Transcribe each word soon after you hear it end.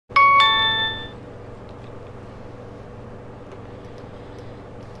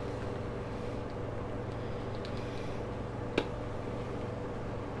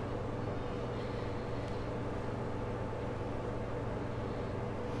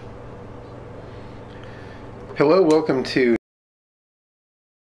Hello, welcome to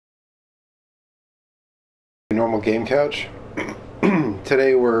Normal Game Couch.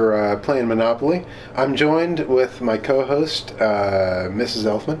 Today we're playing Monopoly. I'm joined with my co-host, Mrs.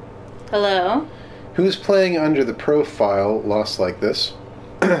 Elfman. Hello. Who's playing under the profile Lost Like This.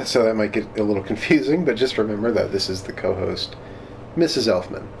 So that might get a little confusing, but just remember that this is the co-host, Mrs.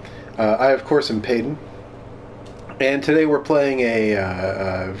 Elfman. I, of course, am Paedin. And today we're playing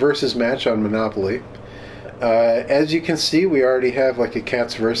a versus match on Monopoly. As you can see, we already have like a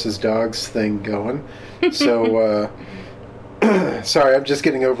cats versus dogs thing going. So, sorry, I'm just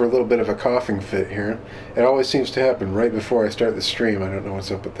getting over a little bit of a coughing fit here. It always seems to happen right before I start the stream. I don't know what's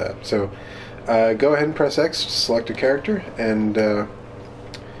up with that. So, go ahead and press X, select a character, and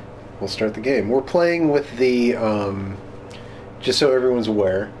we'll start the game. We're playing with the, just so everyone's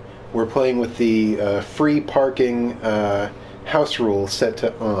aware, we're playing with the free parking house rule set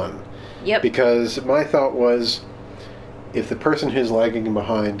to on. Yep. Because my thought was, if the person who's lagging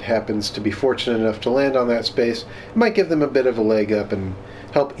behind happens to be fortunate enough to land on that space, it might give them a bit of a leg up and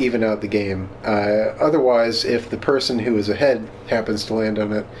help even out the game. Otherwise, if the person who is ahead happens to land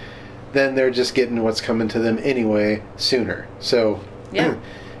on it, then they're just getting what's coming to them anyway sooner. So, yeah,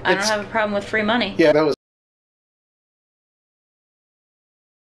 I don't have a problem with free money. Yeah, that was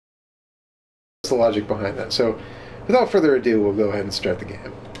the logic behind that. So, without further ado, we'll go ahead and start the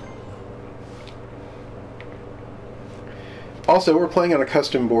game. Also, we're playing on a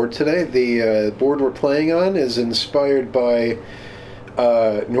custom board today. The board we're playing on is inspired by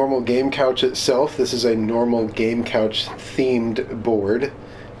Normal Game Couch itself. This is a Normal Game Couch themed board.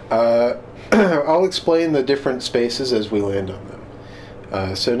 I'll explain the different spaces as we land on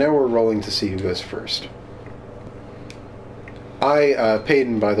them. So now we're rolling to see who goes first. I,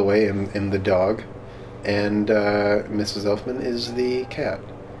 Paedin, by the way, am the dog, and Mrs. Elfman is the cat.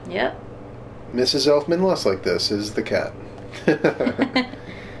 Yep. Mrs. Elfman, Lost Like This, is the cat. You're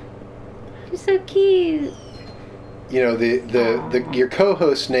so cute. You know, your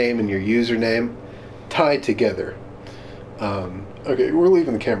co-host's name and your username tied together. Okay, we're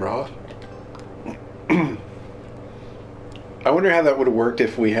leaving the camera off. I wonder how that would have worked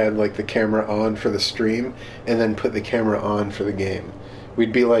if we had like the camera on for the stream and then put the camera on for the game.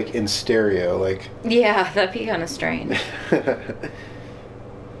 We'd be like in stereo, like. Yeah, that'd be kind of strange.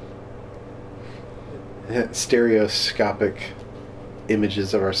 Stereoscopic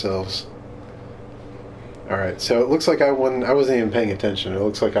images of ourselves. Alright, so it looks like I won. I wasn't even paying attention. It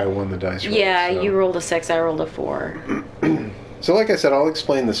looks like I won the dice roll. Yeah, so. You rolled a 6, I rolled a 4. So like I said, I'll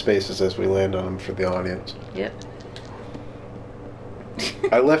explain the spaces as we land on them for the audience. Yep.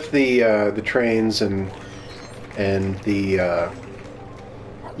 I left the trains and the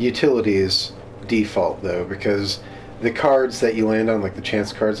utilities default, though, because the cards that you land on, like the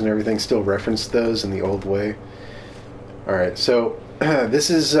chance cards and everything, still reference those in the old way. Alright, so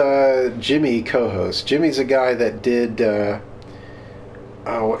this is Jimmy, co-host. Jimmy's a guy that did,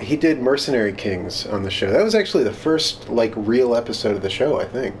 he did Mercenary Kings on the show. That was actually the first, like, real episode of the show, I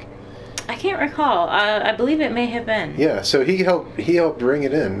think. I can't recall. I believe it may have been. Yeah, so he helped bring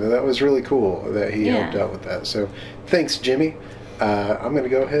it in. That was really cool that he helped out with that. So thanks, Jimmy. I'm going to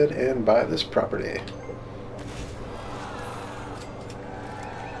go ahead and buy this property.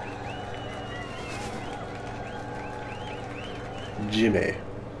 Jimmy.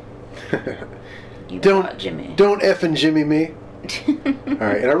 Bought Jimmy. Don't effing Jimmy me.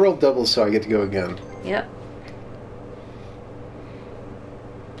 Alright, and I rolled doubles, so I get to go again. Yep.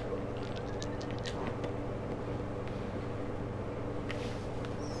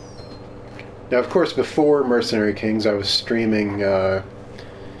 Now, of course, before Mercenary Kings, I was streaming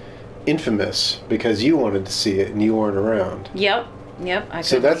Infamous because you wanted to see it and you weren't around. Yep.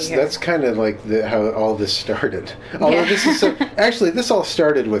 So that's kind of like how all this started. Although this is actually this all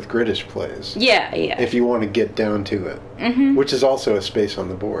started with British plays. Yeah. If you want to get down to it, which is also a space on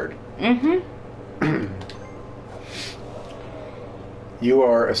the board. You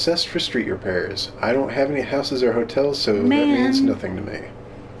are assessed for street repairs. I don't have any houses or hotels, so that means nothing to me.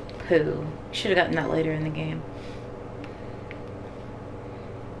 Pooh. Should have gotten that later in the game.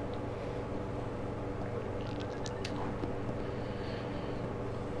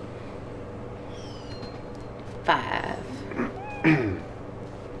 Five.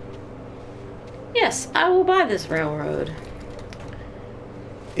 Yes, I will buy this railroad.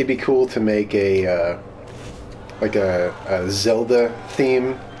 It'd be cool to make a like a Zelda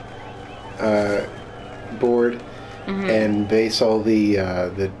theme board and base all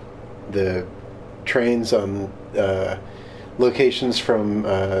the trains on locations from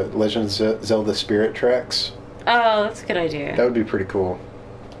Legend of Zelda Spirit Tracks. Oh, that's a good idea. That would be pretty cool.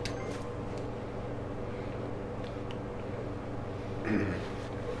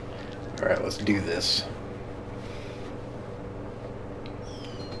 Alright, let's do this.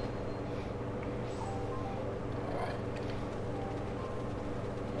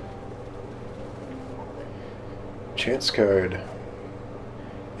 Chance card.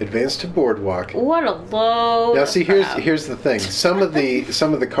 Advance to boardwalk. What a load. Now, see, of crap. here's the thing. Some of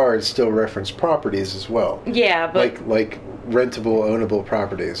the cards still reference properties as well. Yeah, but like rentable, ownable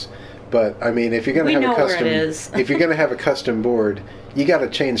properties. But I mean, if you're gonna have a custom, if you're gonna have a custom board, you got to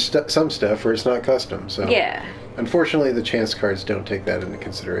change some stuff, or it's not custom. So yeah, unfortunately, the chance cards don't take that into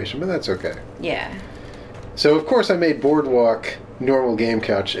consideration, but that's okay. yeah. So of course, I made boardwalk normal game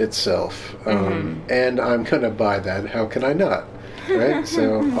couch itself, and I'm gonna buy that. How can I not? Right?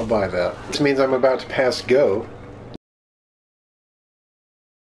 So I'll buy that. This means I'm about to pass go.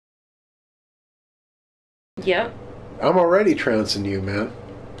 Yep. I'm already trouncing you, man.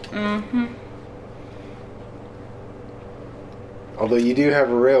 Mm-hmm. Although you do have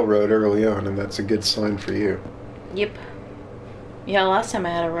a railroad early on, and that's a good sign for you. Yep. Yeah, last time I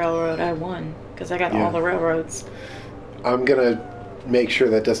had a railroad, I won. Because I got all the railroads. I'm gonna make sure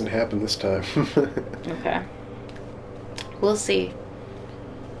that doesn't happen this time. Okay. We'll see.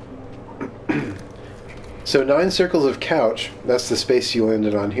 So 9 circles of couch, that's the space you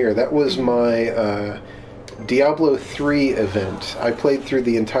landed on here. That was my Diablo 3 event. I played through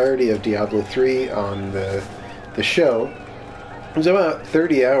the entirety of Diablo 3 on the show. It was about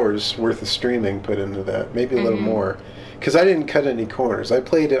 30 hours worth of streaming put into that, maybe a little more. Because I didn't cut any corners. I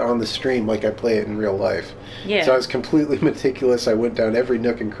played it on the stream like I play it in real life. Yeah. So I was completely meticulous. I went down every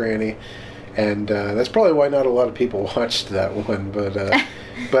nook and cranny. And that's probably why not a lot of people watched that one.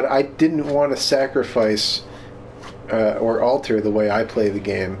 But I didn't want to sacrifice or alter the way I play the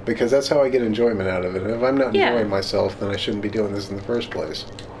game. Because that's how I get enjoyment out of it. And if I'm not enjoying myself, then I shouldn't be doing this in the first place.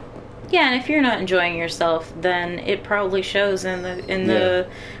 Yeah, and if you're not enjoying yourself, then it probably shows in the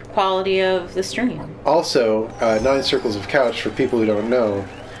quality of the stream. Also, 9 Circles of Couch, for people who don't know,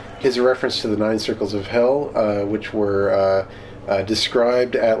 is a reference to the 9 Circles of Hell, which were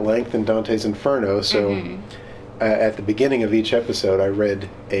described at length in Dante's Inferno. So, at the beginning of each episode, I read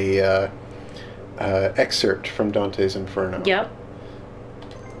a excerpt from Dante's Inferno. Yep.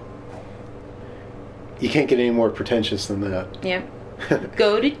 You can't get any more pretentious than that. Yep.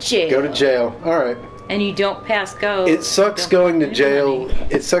 Go to jail. Go to jail. All right. And you don't pass go. It sucks going to jail.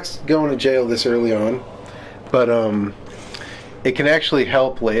 It sucks going to jail this early on, but it can actually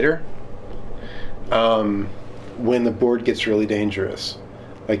help later. When the board gets really dangerous,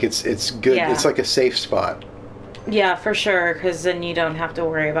 like it's good. Yeah. It's like a safe spot. Yeah, for sure, because then you don't have to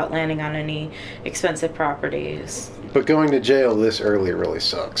worry about landing on any expensive properties. But going to jail this early really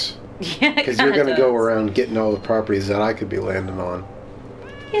sucks. Yeah, because you're going to go around getting all the properties that I could be landing on.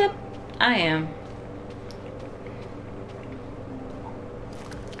 Yep, I am.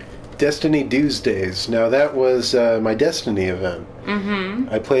 Destiny Tuesdays. Now that was my Destiny event.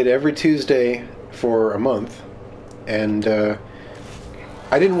 I played every Tuesday for a month, and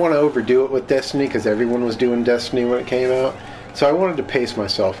I didn't want to overdo it with Destiny because everyone was doing Destiny when it came out. So I wanted to pace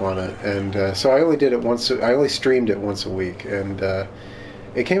myself on it, and so I only did it once. I only streamed it once a week, and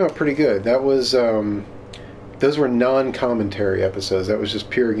it came out pretty good. That was those were non-commentary episodes. That was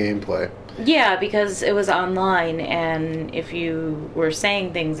just pure gameplay. Yeah, because it was online, and if you were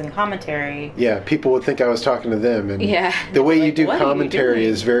saying things in commentary... Yeah, people would think I was talking to them. And the way you do commentary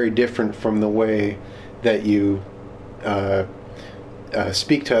is very different from the way that you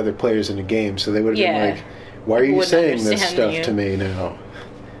speak to other players in a game. So they would have been like, why are you saying this stuff to me now?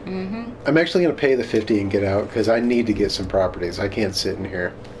 I'm actually going to pay the $50 and get out, because I need to get some properties. I can't sit in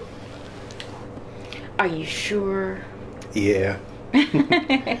here. Are you sure? Yeah.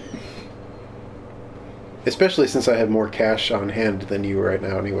 Especially since I have more cash on hand than you right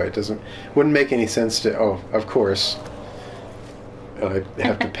now anyway. It wouldn't make any sense to... Oh, of course. I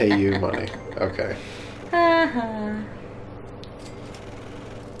have to pay you money. Okay. Uh-huh.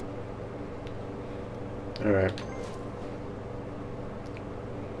 Alright.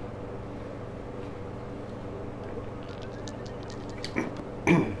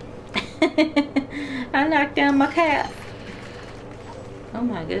 I knocked down my cat. Oh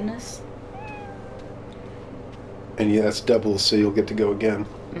my goodness. And yeah, that's double, so you'll get to go again.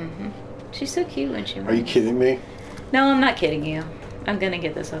 She's so cute when she runs. Are you kidding me? No, I'm not kidding you. I'm gonna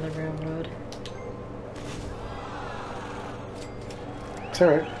get this other railroad. It's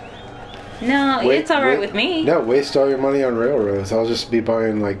alright. No, it's alright with me. No, waste all your money on railroads. I'll just be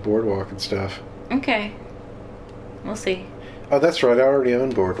buying, like, Boardwalk and stuff. Okay. We'll see. Oh, that's right. I already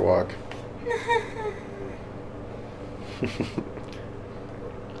own Boardwalk.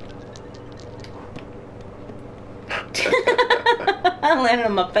 Landed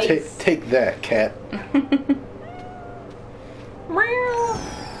on my face. Take that, cat.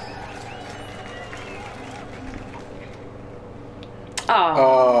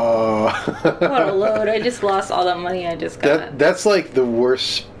 Oh. What a load. I just lost all that money I just got. That's like the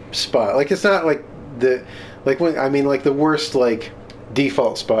worst spot. Like, it's not like the... Like, when I mean, like, the worst, like,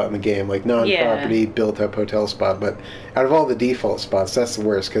 default spot in the game. Like, non-property, built-up hotel spot. But out of all the default spots, that's the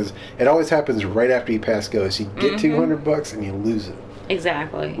worst. Because it always happens right after you pass go. So you get $200 and you lose it.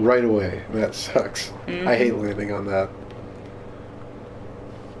 Exactly. Right away. That sucks. I hate landing on that.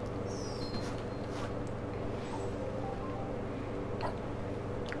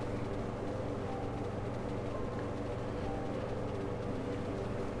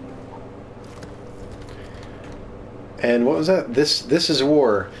 And what was that? This is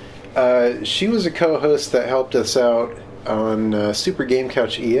War. She was a co-host that helped us out on Super Game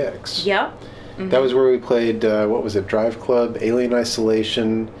Couch EX. Yep. That was where we played, what was it, Drive Club, Alien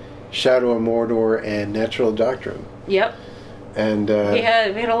Isolation, Shadow of Mordor, and Natural Doctrine. Yep. And we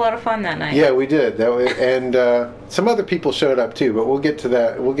had a lot of fun that night. Yeah, we did. And some other people showed up too, but we'll get to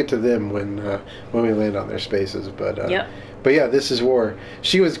that. We'll get to them when we land on their spaces. But yep. But yeah, This Is War.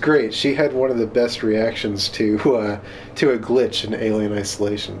 She was great. She had one of the best reactions to a glitch in Alien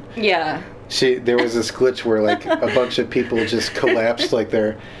Isolation. Yeah. There was this glitch where like a bunch of people just collapsed, like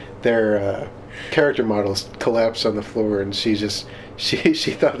their character models collapsed on the floor, and she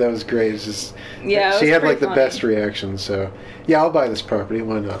thought that was great. It's just, yeah, she had like funny. the best reaction. So yeah, I'll buy this property.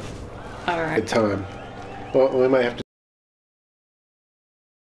 Why not? All right. Good time. Well, we might have to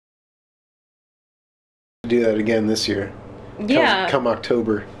do that again this year. Yeah. Come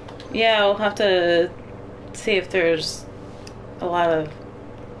October. Yeah, we'll have to see if there's a lot of...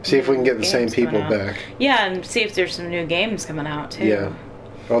 See if we can get the same people back. Yeah, and see if there's some new games coming out, too. Yeah.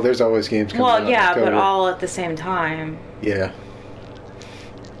 Oh, there's always games coming out. Well, yeah, but all at the same time. Yeah.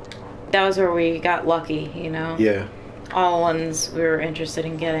 That was where we got lucky, you know? Yeah. All ones we were interested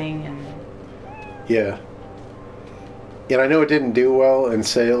in getting, and... Yeah. And I know it didn't do well in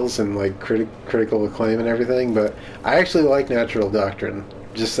sales and like critical acclaim and everything, but I actually like Natural Doctrine.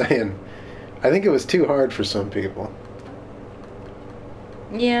 Just saying. I think it was too hard for some people.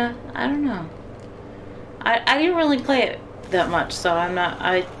 Yeah, I don't know. I didn't really play it that much, so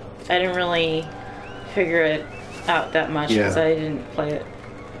I didn't really figure it out that much because I didn't play it.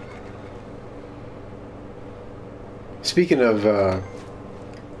 Speaking of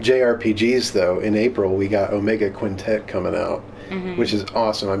JRPGs, though, in April we got Omega Quintet coming out, which is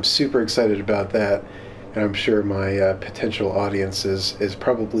awesome. I'm super excited about that, and I'm sure my potential audience is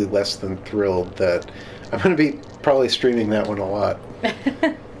probably less than thrilled that I'm going to be probably streaming that one a lot.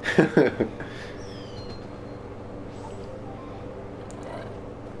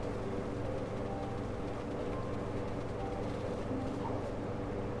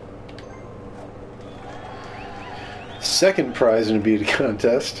 Second prize in a beauty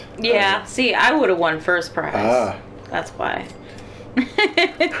contest. Yeah, see, I would have won first prize. Ah. That's why.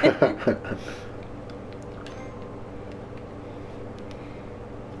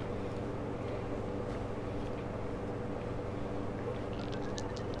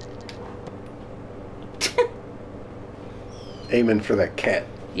 Aiming for that cat.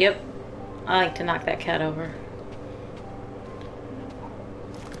 Yep. I like to knock that cat over.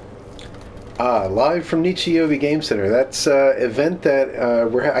 Live from Nichiobi Game Center. That's an event that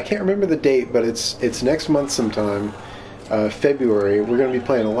I can't remember the date, but it's next month sometime, February. We're going to be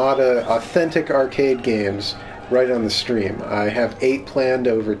playing a lot of authentic arcade games right on the stream. I have 8 planned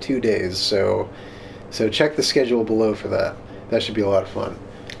over 2 days, so check the schedule below for that. That should be a lot of fun.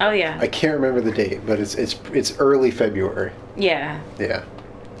 Oh yeah. I can't remember the date, but it's early February. Yeah. Yeah.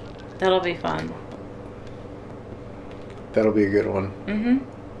 That'll be fun. That'll be a good one. Mm-hmm.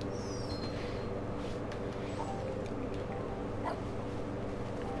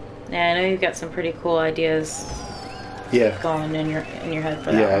 Yeah, I know you've got some pretty cool ideas. Yeah. Going in your head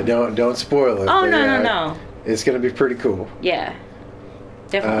for that. Yeah, one. don't spoil it. Oh no. It's gonna be pretty cool. Yeah.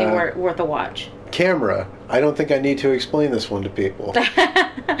 Definitely worth a watch. Camera. I don't think I need to explain this one to people.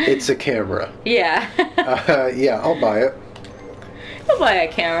 It's a camera. Yeah. Yeah, I'll buy it. I'll buy a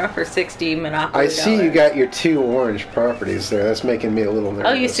camera for $60 Monopoly. I see you got your 2 orange properties there. That's making me a little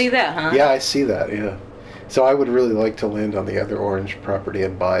nervous. Oh, you see that, huh? Yeah, I see that, yeah. So I would really like to land on the other orange property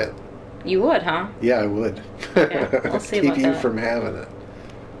and buy it. You would, huh? Yeah, I would. Yeah, we'll see Keep about you that. from having it.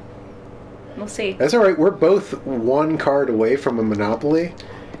 We'll see. That's all right. We're both 1 card away from a Monopoly,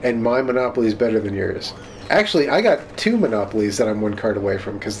 and my Monopoly is better than yours. Actually, I got 2 Monopolies that I'm 1 card away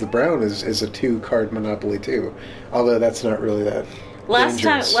from, because the brown is a 2-card Monopoly too. Although that's not really that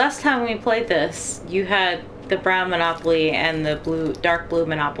dangerous. Last time we played this, you had the brown Monopoly and the dark blue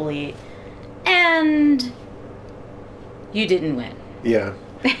Monopoly, and you didn't win. Yeah.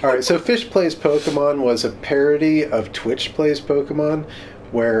 All right, so Fish Plays Pokemon was a parody of Twitch Plays Pokemon,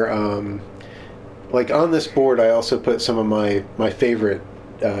 where, like, on this board I also put some of my favorite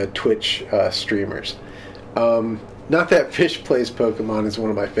Twitch streamers. Not that Fish Plays Pokemon is one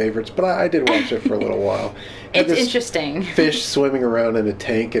of my favorites, but I did watch it for a little while. It's interesting. Fish swimming around in a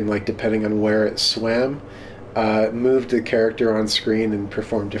tank, and, like, depending on where it swam, moved the character on screen and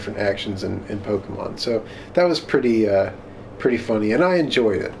performed different actions in Pokemon. So that was pretty funny, and I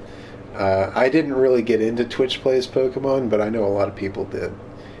enjoyed it. I didn't really get into Twitch Plays Pokemon, but I know a lot of people did.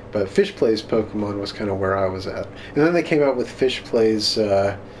 But Fish Plays Pokemon was kind of where I was at. And then they came out with Fish Plays,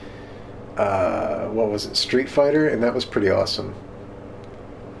 what was it, Street Fighter, and that was pretty awesome.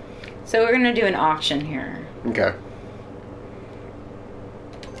 So we're going to do an auction here. Okay.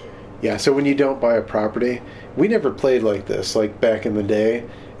 Yeah, so when you don't buy a property, we never played like this, like back in the day.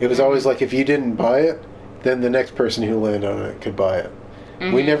 It was always like if you didn't buy it, then the next person who landed on it could buy it.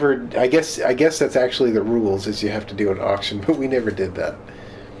 Mm-hmm. We never, I guess that's actually the rules, is you have to do an auction, but we never did that.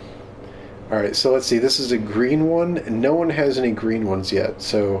 Alright, so let's see, this is a green one, and no one has any green ones yet,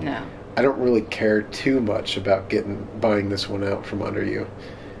 so no. I don't really care too much about buying this one out from under you.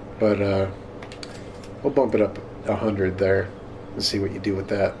 But we'll bump it up 100 there and see what you do with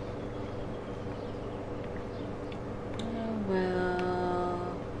that.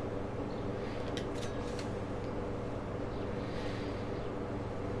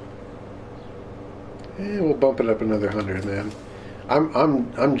 We'll bump it up another 100, man.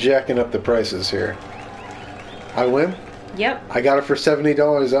 I'm jacking up the prices here. I win? Yep. I got it for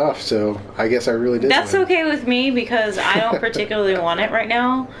 $70 off, so I guess I really did. That's win. Okay with me because I don't particularly want it right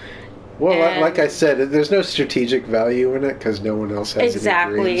now. Well, like I said, there's no strategic value in it because no one else has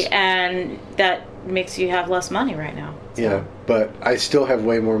exactly, any greens. And that makes you have less money right now. So. Yeah, but I still have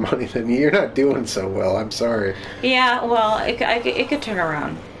way more money than you. You're not doing so well. I'm sorry. Yeah, well, it could turn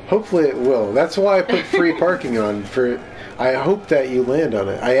around. Hopefully it will. That's why I put free parking on. I hope that you land on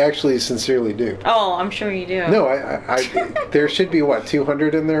it. I actually sincerely do. Oh, I'm sure you do. No, I there should be,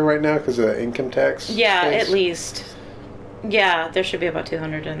 200 in there right now because of income tax? Yeah, space? at least. Yeah, there should be about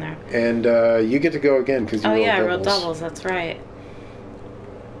 200 in there. And you get to go again because you rolled doubles. I rolled doubles. That's right.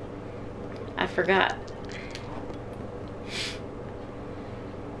 I forgot.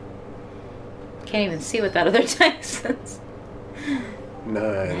 Can't even see what that other dice is.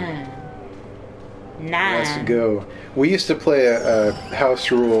 9. 9. Let's go. We used to play a house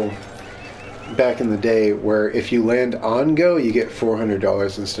rule back in the day where if you land on go, you get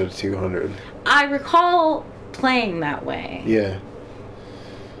 $400 instead of $200. I recall playing that way. Yeah.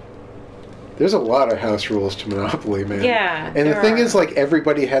 There's a lot of house rules to Monopoly, man. Yeah. And the thing is, like,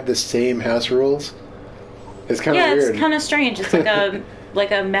 everybody had the same house rules. It's kind of weird. Yeah, it's kind of strange. It's like a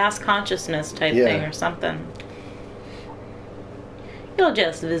like a mass consciousness type thing or something. You're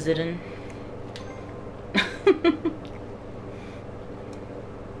just visiting.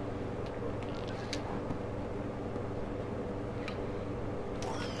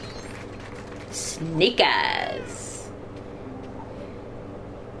 Snake eyes.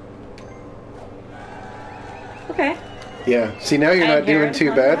 Okay. Yeah. See, now you're not doing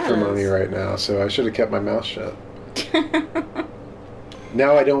too bad for money money right now, so I should have kept my mouth shut.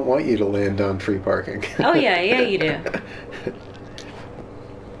 Now I don't want you to land on free parking. Oh, yeah, you do.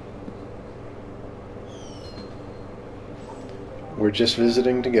 We're just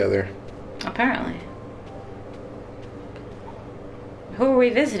visiting together. Apparently. Who are we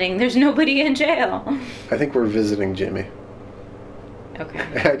visiting? There's nobody in jail. I think we're visiting Jimmy. Okay.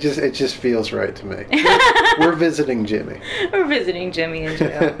 It just feels right to me. We're visiting Jimmy. We're visiting Jimmy in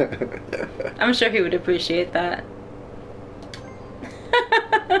jail. I'm sure he would appreciate that.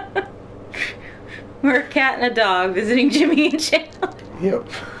 We're a cat and a dog visiting Jimmy in jail. Yep.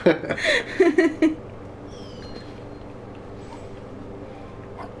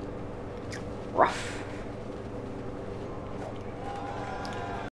 Rough.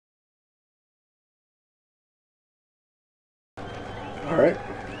 All right.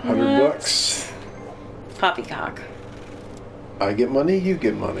 $100. Poppycock. I get money, you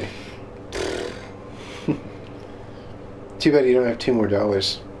get money. Too bad you don't have $2 more.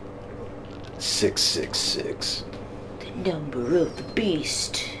 666. The number of the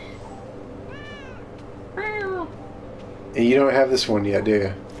beast. And you don't have this one yet, do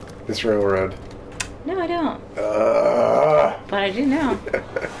you? This railroad. No, I don't. But I do now.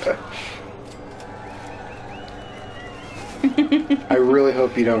 I really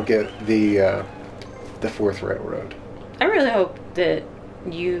hope you don't get the fourth railroad. I really hope that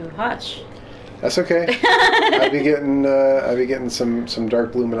you hush. That's okay. I'd be getting some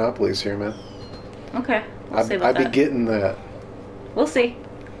dark blue monopolies here, man. Okay. We'll see about I'd be getting that. We'll see.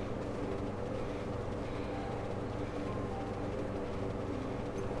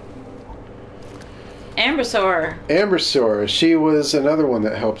 Ambersaur. She was another one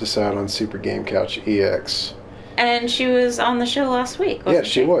that helped us out on Super Game Couch EX. And she was on the show last week, wasn't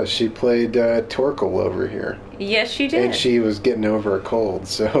she? Yeah, she was. She played Torkel over here. Yes, she did. And she was getting over a cold,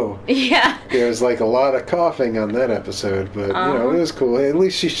 so... Yeah. There was like a lot of coughing on that episode, but, you know, it was cool. At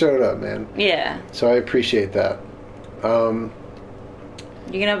least she showed up, man. Yeah. So I appreciate that. You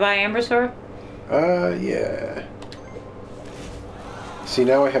gonna buy Ambersaur? Yeah. See,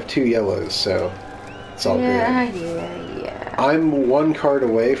 now I have 2 yellows, so... It's all good. Yeah. I'm 1 card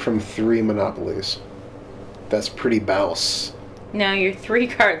away from 3 monopolies. That's pretty bouse. No, you're 3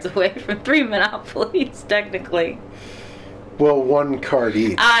 cards away from 3 monopolies, technically. Well, 1 card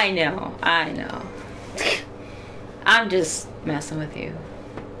each. I know. I'm just messing with you.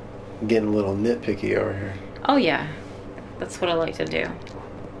 I'm getting a little nitpicky over here. Oh, yeah. That's what I like to do.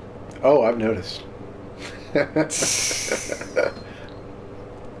 Oh, I've noticed.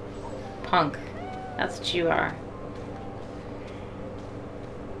 Punk. That's what you are.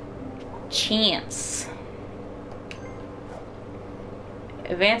 Chance.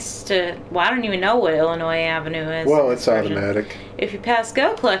 Advance to... Well, I don't even know what Illinois Avenue is. Well, it's automatic. If you pass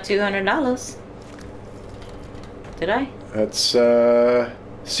go, collect $200. Did I? That's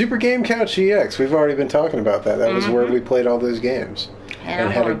Super Game Couch EX. We've already been talking about that. That was where we played all those games. And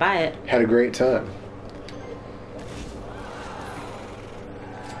I'm going to buy it. Had a great time.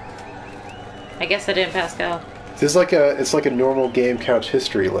 I guess I didn't pass go. This is it's like a normal Game Couch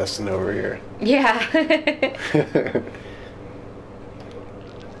history lesson over here. Yeah.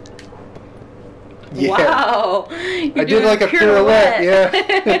 Yeah. Wow. I did like a pirouette. Yeah.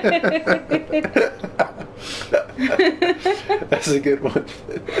 That's a good one.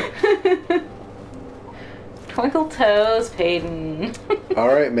 Twinkle toes, Paedin.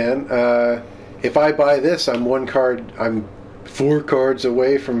 All right, man. If I buy this, I'm 4 cards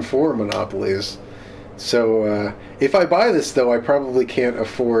away from 4 monopolies. So if I buy this, though, I probably can't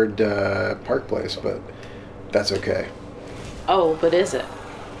afford Park Place, but that's okay. Oh, but is it?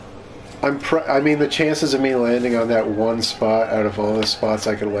 I mean, the chances of me landing on that 1 spot out of all the spots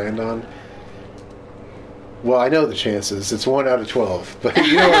I could land on. Well, I know the chances. It's 1 out of 12, but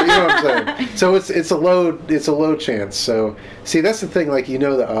you know what I'm saying. So it's a low chance. So see, that's the thing. Like, you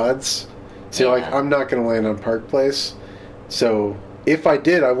know the odds. So like, I'm not going to land on Park Place. So if I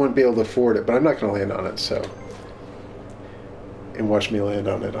did, I wouldn't be able to afford it. But I'm not going to land on it. So and watch me land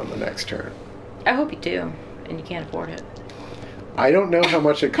on it on the next turn. I hope you do, and you can't afford it. I don't know how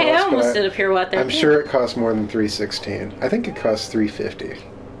much it costs. Hey, I almost did a pirouette there. I'm sure it costs more than $3.16. I think it costs $3.50.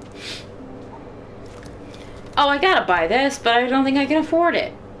 Oh, I gotta buy this, but I don't think I can afford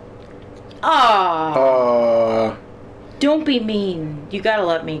it. Oh. Don't be mean. You gotta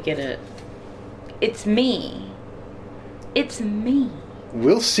let me get it. It's me. It's me.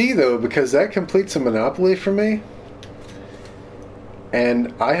 We'll see, though, because that completes a monopoly for me.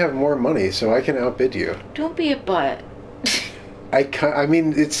 And I have more money, so I can outbid you. Don't be a butt. I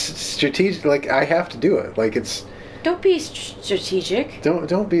mean, it's strategic. Like, I have to do it. Like, it's... Don't be strategic.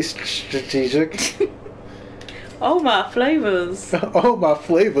 Don't be strategic. Oh, my flavors. Oh, my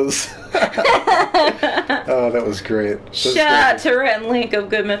flavors. Oh, that was great. Shout out to Rhett and Link of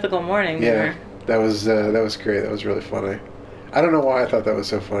Good Mythical Morning. Yeah, that was great. That was really funny. I don't know why I thought that was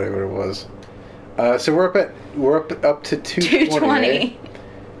so funny, but it was. So we're up to 220. Eh?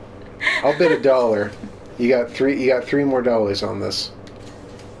 I'll bid $1. You got three more dollars on this.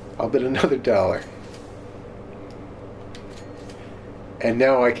 I'll bid another $1. And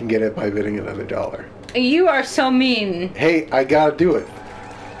now I can get it by bidding another $1. You are so mean. Hey, I gotta do it.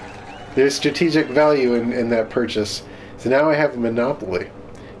 There's strategic value in that purchase. So now I have a monopoly.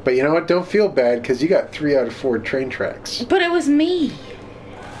 But you know what? Don't feel bad, because you got 3 out of 4 train tracks. But it was me.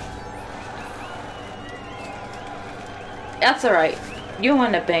 That's alright. You'll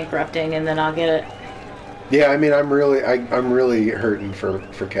end up bankrupting, and then I'll get it. Yeah, I mean, I'm really hurting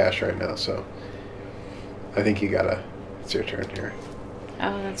for cash right now, so I think it's your turn here.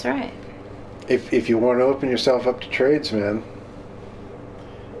 Oh, that's right. If you want to open yourself up to trades, man.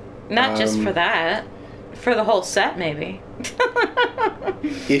 Not just for that. For the whole set, maybe.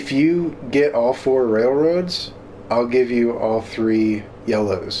 If you get all 4 railroads, I'll give you all 3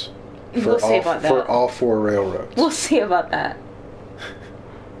 yellows. We'll see about that. For all 4 railroads. We'll see about that.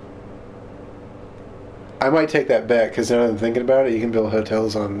 I might take that back, because now that I'm thinking about it, you can build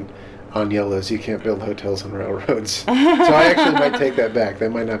hotels on yellows. You can't build hotels on railroads. So I actually might take that back. That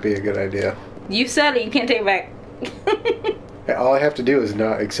might not be a good idea. You said it. You can't take it back. All I have to do is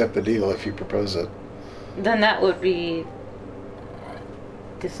not accept the deal if you propose it. Then that would be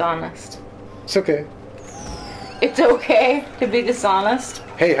dishonest. It's okay. It's okay to be dishonest?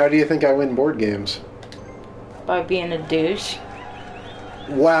 Hey, how do you think I win board games? By being a douche.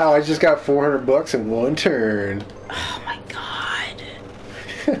 Wow, I just got $400 in one turn. Oh my god.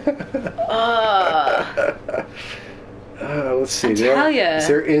 Let's see. I tell ya.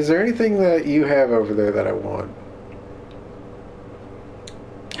 Is there anything that you have over there that I want?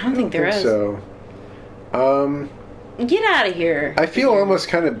 I don't think there is. So, get out of here. I feel almost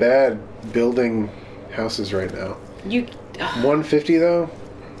kind of bad building houses right now. 150 though.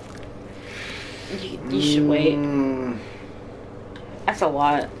 You should wait. That's a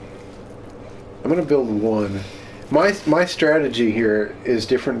lot. I'm gonna build one. My strategy here is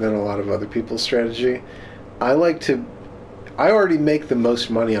different than a lot of other people's strategy. I already make the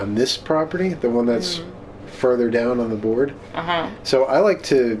most money on this property, the one that's further down on the board. So I like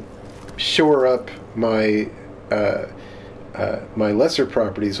to shore up my my lesser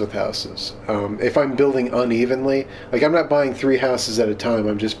properties with houses. If I'm building unevenly, like I'm not buying 3 houses at a time,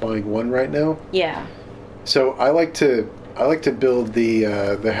 I'm just buying one right now. Yeah. So I like to build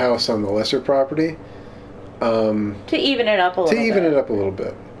the house on the lesser property. To even it up a little bit. To even it up a little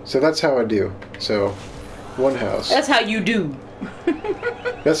bit. So that's how I do. So, one house. That's how you do.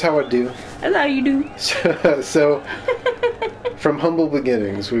 That's how I do. That's how you do. So from humble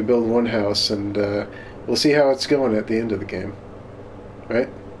beginnings, we build one house, and we'll see how it's going at the end of the game. Right?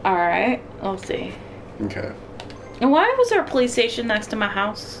 Alright. Let's see. Okay. And why was there a police station next to my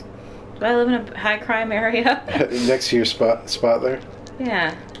house? Do I live in a high crime area? Next to your spot there?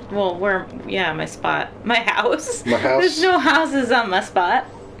 Yeah. Well, my spot. My house. My house? There's no houses on my spot.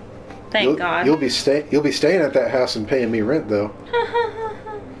 Thank God. You'll be staying at that house and paying me rent, though.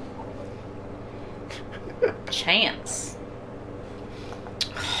 Chance.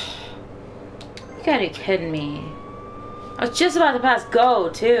 You gotta be kidding me. I was just about to pass go,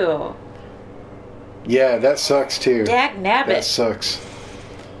 too. Yeah, that sucks, too. Dag nabbit. That sucks.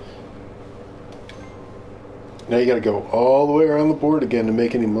 Now you gotta go all the way around the board again to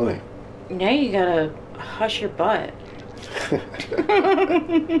make any money. Now you gotta hush your butt.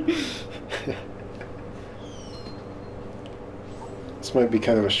 This might be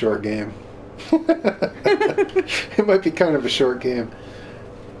kind of a short game. It might be kind of a short game.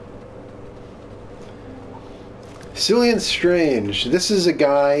 Cillian Strange. This is a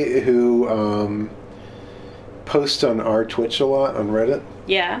guy who posts on our Twitch a lot on Reddit.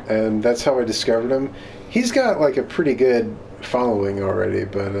 Yeah. And that's how I discovered him. He's got like a pretty good following already,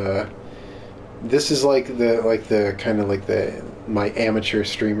 but this is like my amateur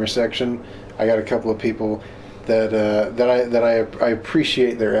streamer section. I got a couple of people that I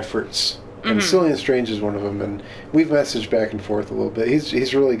appreciate their efforts, and Cillian Strange is one of them. And we've messaged back and forth a little bit.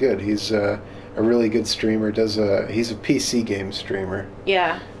 He's really good. He's a really good streamer. He's a PC game streamer.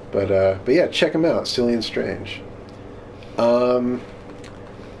 Yeah. But yeah, check him out, Cillian Strange.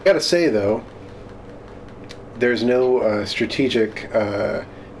 Gotta say though, there's no strategic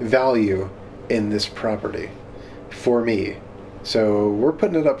value in this property for me, so we're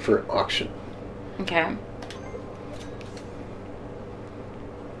putting it up for auction. Okay.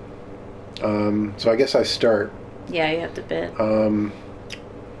 So I guess I start. Yeah, you have to bid.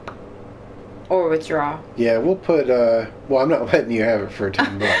 Or withdraw. Yeah, we'll put. Well, I'm not letting you have it for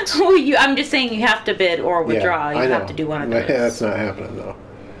 $10. Well, I'm just saying you have to bid or withdraw. Yeah, you have to do one of those. Yeah, that's not happening though.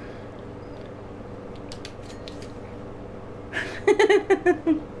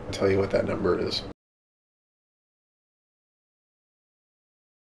 I'll tell you what that number is.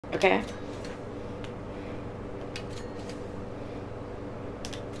 Okay.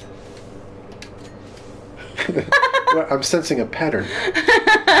 Well, I'm sensing a pattern.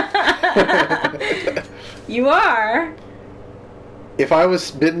 You are? If I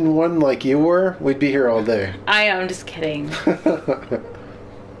was bidding one like you were, we'd be here all day. I'm just kidding.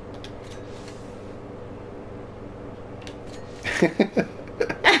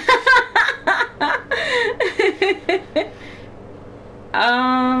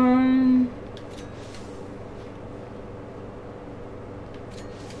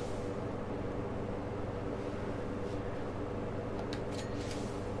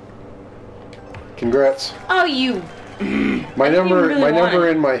 Congrats. Oh, you. My number really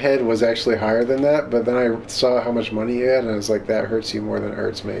in my head was actually higher than that, but then I saw how much money you had, and I was like, that hurts you more than it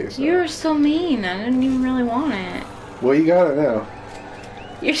hurts me. So. You're so mean. I didn't even really want it. Well, you got it now.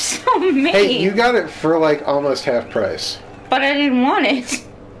 You're so mean. Hey, you got it for like almost half price. But I didn't want it.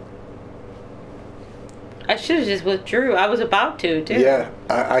 I should have just withdrew. I was about to, too. Yeah,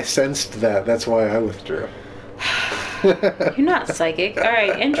 I sensed that. That's why I withdrew. You're not psychic.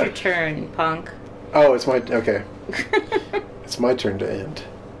 Alright, end your turn, punk. Oh, it's my... Okay. It's my turn to end.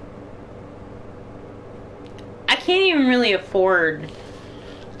 I can't even really afford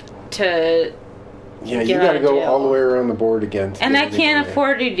to... Yeah, you gotta go all the way around the board again. And I can't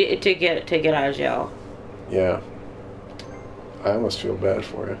afford to get out of jail. Yeah. I almost feel bad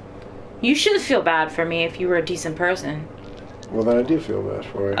for you. You should feel bad for me if you were a decent person. Well, then I do feel bad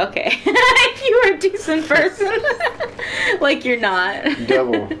for you. Okay. If you were a decent person. Like you're not.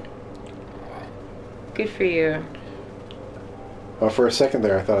 Double. Good for you. Well, for a second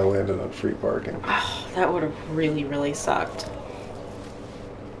there, I thought I landed on free parking. Oh, that would have really, really sucked.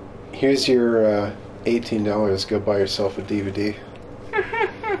 Here's your $18. Go buy yourself a DVD.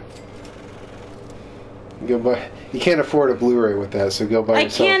 Go buy. You can't afford a Blu-ray with that, so go buy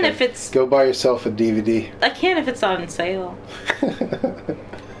yourself. I can if it's. Go buy yourself a DVD. I can if it's on sale.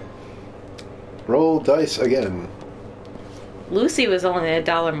 Roll dice again. Lucy was only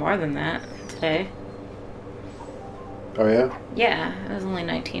 $1 more than that today. Oh yeah. Yeah, it was only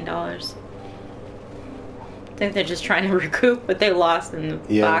 $19. I think they're just trying to recoup what they lost in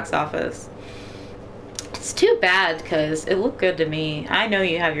the box office. It's too bad because it looked good to me. I know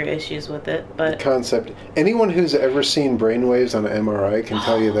you have your issues with it, but... The concept... Anyone who's ever seen brainwaves on an MRI can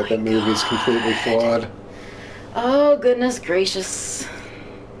tell you that movie is completely flawed. Oh, goodness gracious.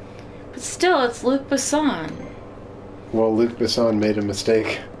 But still, it's Luc Besson. Well, Luc Besson made a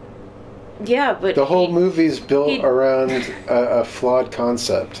mistake. Yeah, but... The whole movie's built around a flawed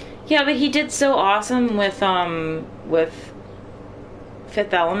concept. Yeah, but he did so awesome with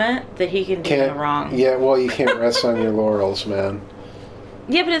Fifth Element that he can do no wrong. Yeah, well, you can't rest on your laurels, man.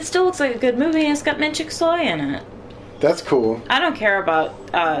 Yeah, but it still looks like a good movie, and it's got Min Chick Soy in it. That's cool. I don't care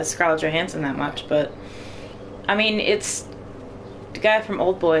about Scarlett Johansson that much, but I mean, it's the guy from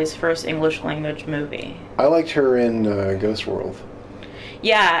Old Boy's first English language movie. I liked her in Ghost World.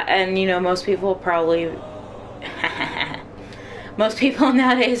 Yeah, and you know, most people probably most people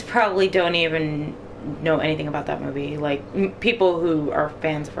nowadays probably don't even know anything about that movie. Like people who are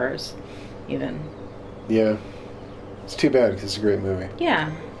fans of hers, even. Yeah, it's too bad because it's a great movie.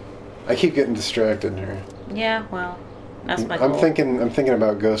 Yeah. I keep getting distracted here. Yeah, well, that's my goal. I'm thinking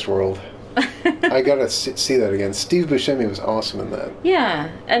about Ghost World. I gotta see that again. Steve Buscemi was awesome in that.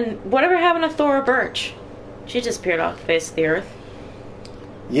 Yeah, and whatever happened to Thora Birch? She disappeared off the face of the earth.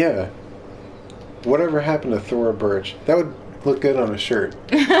 Yeah. Whatever happened to Thora Birch? That would look good on a shirt.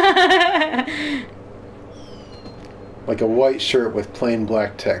 Like a white shirt with plain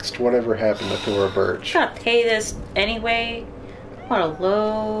black text. Whatever happened to Thora Birch? I'm gonna pay this anyway. What a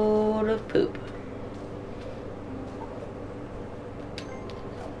load of poop.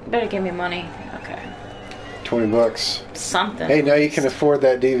 Better give me money. Okay. $20. Something. Hey, now you can afford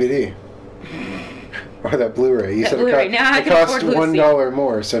that DVD. Or that Blu-ray. You that said Blu-ray. it cost $1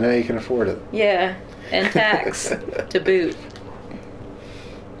 more, so now you can afford it. Yeah, and tax to boot.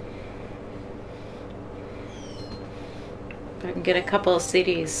 I can get a couple of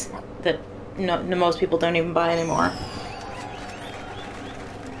CDs that most people don't even buy anymore.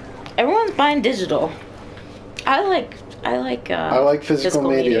 Everyone's buying digital. I like physical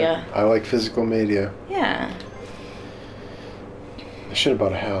media. I like physical media. Yeah. I should have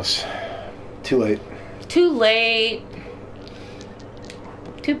bought a house. Too late. Too late.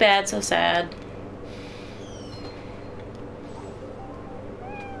 Too bad, so sad.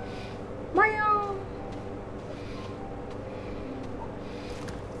 Meow.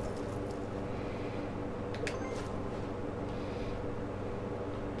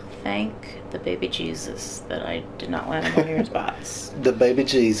 Thank the baby Jesus that I did not land in all your spots. The baby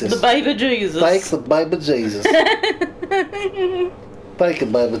Jesus. The baby Jesus. Thanks, the baby Jesus. Thank you,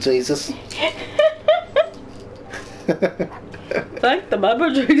 baby Jesus. Thank the baby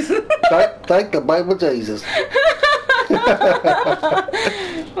Jesus. Thank the baby Jesus.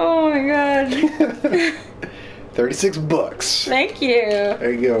 Oh my god. $36. Thank you.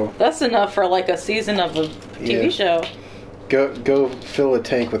 There you go. That's enough for like a season of a TV show. Go fill a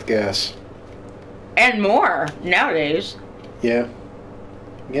tank with gas. And more nowadays. Yeah.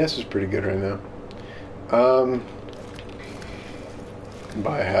 Gas is pretty good right now.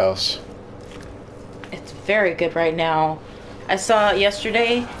 Buy a house. It's very good right now. I saw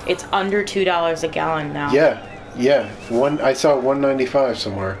yesterday, it's under $2 a gallon now. Yeah. I saw $1.95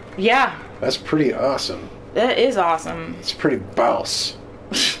 somewhere. Yeah. That's pretty awesome. That is awesome. It's pretty bouse.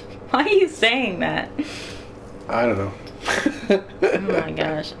 Why are you saying that? I don't know. Oh my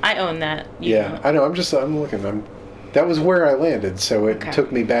gosh. I own that. I know. I'm looking. That was where I landed, so it Okay.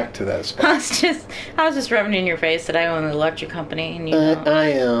 took me back to that spot. I was just rubbing in your face that I own the electric company, and you don't.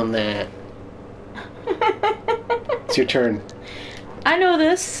 I own that. It's your turn. I know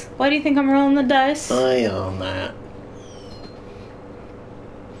this. Why do you think I'm rolling the dice? I own that.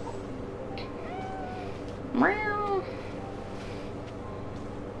 Meow.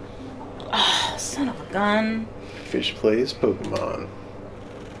 Oh, son of a gun. Fish plays Pokemon.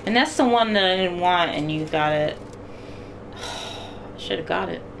 And that's the one that I didn't want, and you got it. Should have got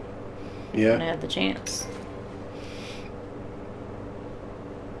it when I Yeah. had the chance.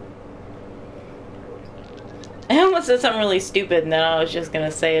 I almost said something really stupid, and then I was just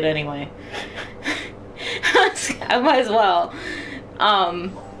gonna say it anyway. I might as well.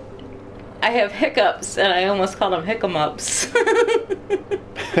 I have hiccups, and I almost called them hiccup-ups.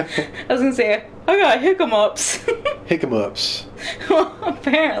 I was gonna say, I got hiccup-ups. Hiccup-ups. Well,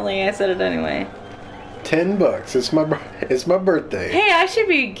 apparently I said it anyway. $10. It's my birthday. Hey, I should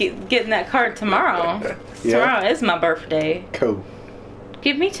be getting that card tomorrow. Yeah? Tomorrow is my birthday. Cool.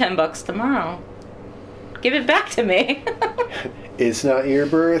 Give me $10 tomorrow. Give it back to me. It's not your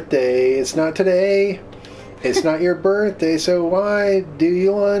birthday. It's not today. It's not your birthday, so why do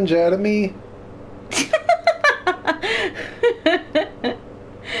you lunge out of me?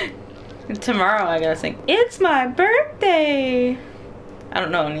 Tomorrow I gotta sing, it's my birthday. I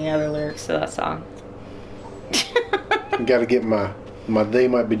don't know any other lyrics to that song. Gotta get my They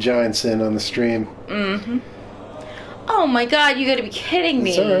Might Be Giants in on the stream. Mm-hmm. Oh my god, you gotta be kidding me.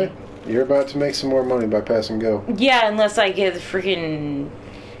 It's alright. You're about to make some more money by passing go. Yeah, unless I get the freaking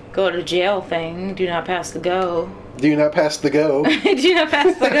go to jail thing. Do not pass the go. Do not pass the go. Do not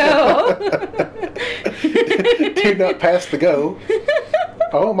pass the go. Do not pass the go.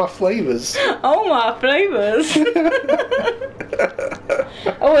 Oh, my flavors. Oh, my flavors.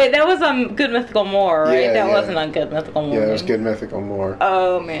 Oh, wait, that was on Good Mythical More, right? Yeah, that yeah. wasn't on Good Mythical More. Yeah, that was Good Mythical More.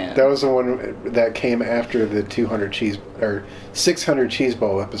 Oh, man. That was the one that came after the 600 cheese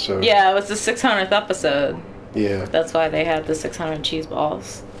ball episode. Yeah, it was the 600th episode. Yeah. That's why they had the 600 cheese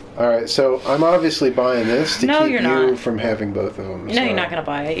balls. All right, so I'm obviously buying this to No, keep you're you not. from having both of them. No, so you're not going to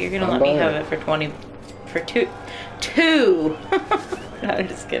buy it. You're going to I'm let me buying have it. it for two. Two! No, I'm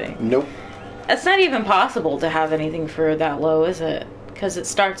just kidding. Nope. It's not even possible to have anything for that low, is it? Because it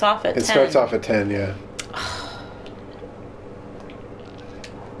starts off at 10. It starts off at 10, yeah.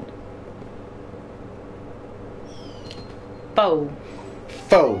 Faux.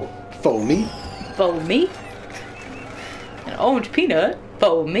 Faux me. Faux me. An orange peanut.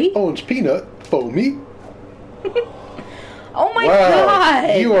 Faux me. Orange peanut. Faux me. Oh my Wow,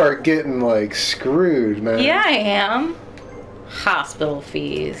 god! you are getting like screwed, man. Yeah, I am. Hospital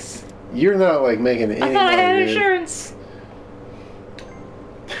fees. You're not like making any I thought I had money, dude. insurance.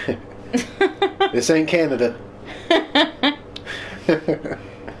 This ain't Canada.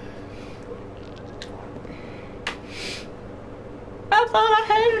 I thought I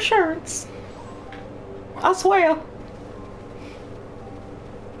had insurance. I swear.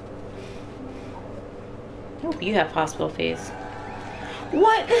 Oh, you have hospital fees.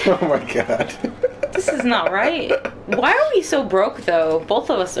 What? Oh my god. This is not right. Why are we so broke, though? Both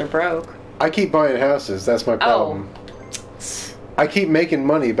of us are broke. I keep buying houses. That's my problem. I keep making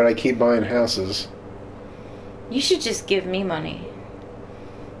money, but I keep buying houses. You should just give me money.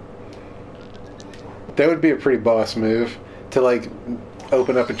 That would be a pretty boss move to like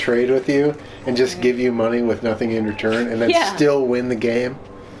open up a trade with you and just give you money with nothing in return and then Yeah. still win the game.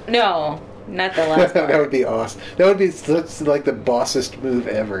 No, not the last part. That would be awesome. That's like the bossest move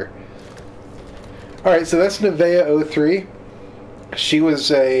ever. All right, so that's Nevea 03. She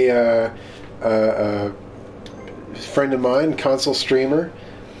was a friend of mine, console streamer.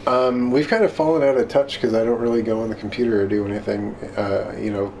 We've kind of fallen out of touch because I don't really go on the computer or do anything,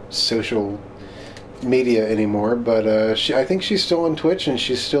 social media anymore. But I think she's still on Twitch and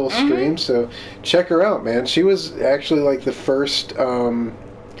she still streams. So check her out, man. She was actually like the first, my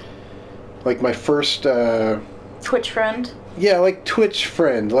first. Twitch friend. Yeah, like Twitch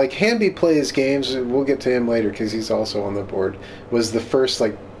friend. Like Hamby Plays Games, we'll get to him later because he's also on the board, was the first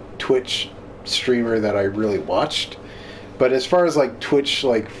like Twitch streamer that I really watched. But as far as like Twitch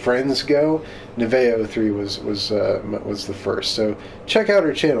like friends go, Nevea 03 was the first. So check out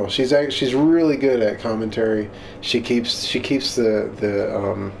her channel. She's really good at commentary. She keeps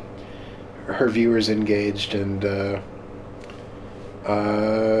the her viewers engaged and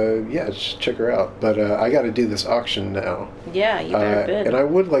just check her out. But I got to do this auction now. Yeah, you better bid. And I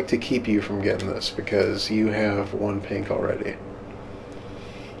would like to keep you from getting this because you have one pink already.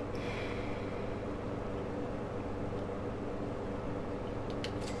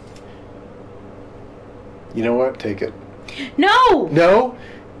 You know what? Take it. No! No?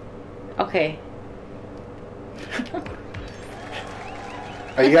 Okay.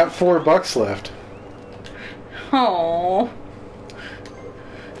 You got $4 left. Oh.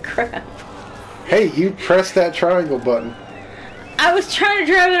 Crap. Hey, you pressed that triangle button. I was trying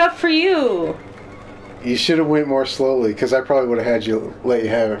to drive it up for you. You should have went more slowly, because I probably would have had you let you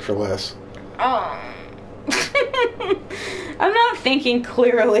have it for less. Oh. I'm not thinking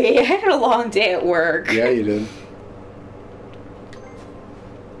clearly. I had a long day at work. Yeah, you did.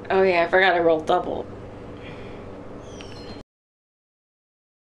 Oh yeah, I forgot I rolled double.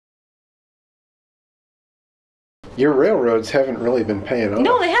 Your railroads haven't really been paying off.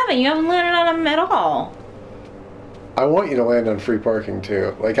 No, they haven't. You haven't landed on them at all. I want you to land on free parking,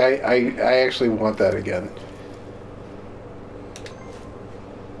 too. Like, I actually want that again.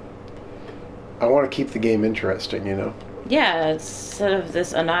 I want to keep the game interesting, you know? Yeah, instead of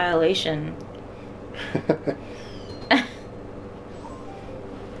this annihilation.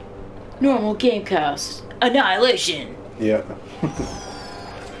 Normal game cost. Annihilation. Yeah.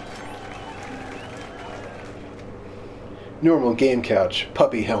 Normal game couch,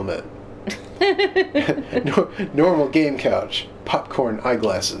 puppy helmet. Normal game couch, popcorn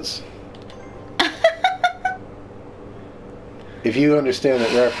eyeglasses. If you understand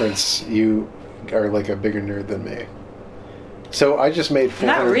that reference, you are like a bigger nerd than me. So I just made $400.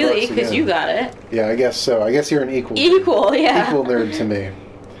 Not really, because you got it. Yeah, I guess so. I guess you're an equal yeah. equal nerd to me.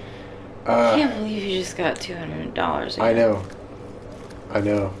 I can't believe you just got $200. I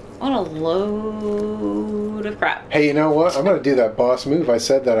know. What a load of crap. Hey, you know what? I'm going to do that boss move I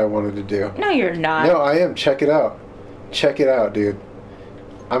said that I wanted to do. No, you're not. No, I am. Check it out. Check it out, dude.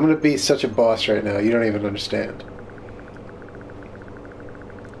 I'm going to be such a boss right now. You don't even understand.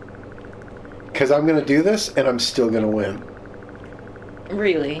 Because I'm going to do this, and I'm still going to win.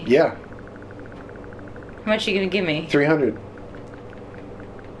 Really? Yeah. How much are you going to give me? 300.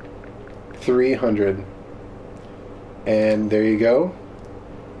 300. And there you go.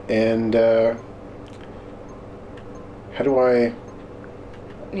 And, how do I...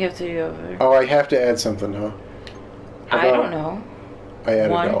 You have to do over. Oh, I have to add something, huh? I don't know. I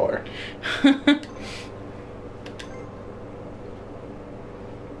add $1. $1.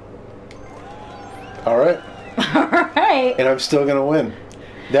 All right. All right. And I'm still gonna win.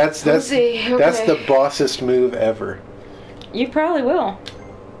 That's Let's see. Okay. That's the bossest move ever. You probably will.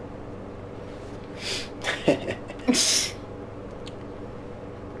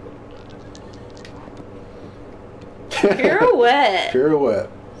 Pirouette. Pirouette.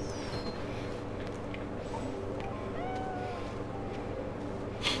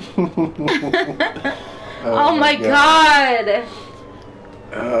 Oh my god.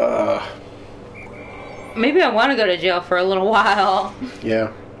 Maybe I want to go to jail for a little while.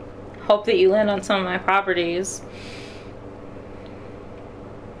 Yeah. Hope that you land on some of my properties.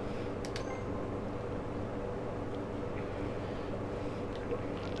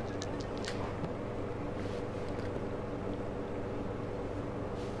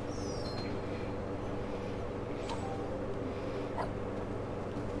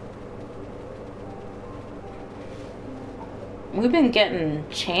 We've been getting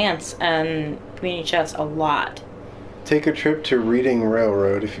chance and community chest a lot. Take a trip to Reading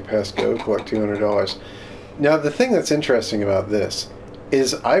Railroad. If you pass go, collect $200. Now, the thing that's interesting about this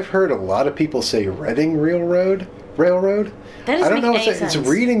is I've heard a lot of people say Reading Railroad. That doesn't I don't make know. any sense. It's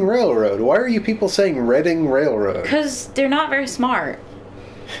Reading Railroad. Why are you people saying Reading Railroad? Because they're not very smart.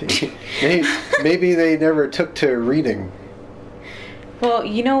 Maybe they never took to reading. Well,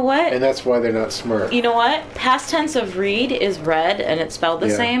 you know what? And that's why they're not smart. You know what? Past tense of read is read, and it's spelled the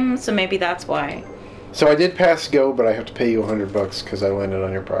same, so maybe that's why. So I did pass go, but I have to pay you $100 because I landed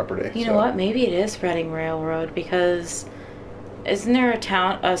on your property. You know what? Maybe it is Reading Railroad, because isn't there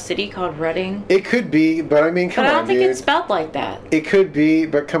a city called Reading? It could be, but I mean, come on, But I don't think dude. it's spelled like that. It could be,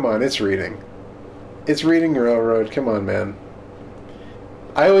 but come on, it's Reading. It's Reading Railroad. Come on, man.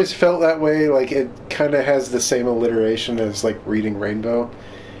 I always felt that way. Like it kind of has the same alliteration as like Reading Rainbow.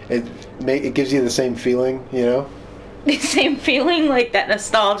 It gives you the same feeling, you know. The same feeling, like that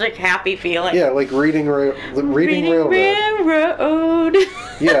nostalgic, happy feling. Yeah, like Reading Railroad. Railroad.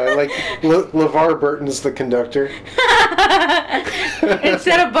 Yeah, like LeVar Burton's the conductor.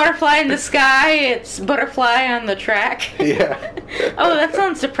 Instead of butterfly in the sky, it's butterfly on the track. Yeah. Oh, that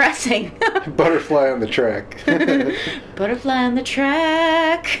sounds depressing. Butterfly on the track. Butterfly on the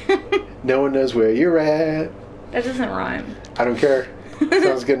track. No one knows where you're at. That doesn't rhyme. I don't care.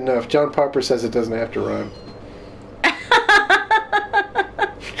 Sounds good enough. John Popper says it doesn't have to rhyme.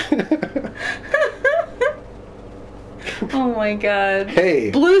 Oh my god.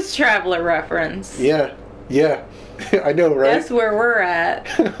 Hey. Blues Traveler reference. Yeah. Yeah, I know, right? That's where we're at.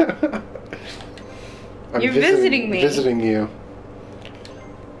 You're visiting me. Visiting you.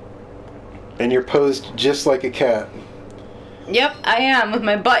 And you're posed just like a cat. Yep, I am, with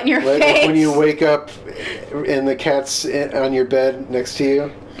my butt in your face. Like when you wake up and the cat's on your bed next to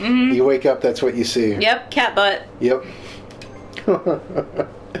you, you wake up, that's what you see. Yep, cat butt. Yep.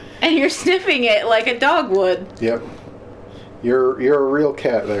 And you're sniffing it like a dog would. Yep. You're a real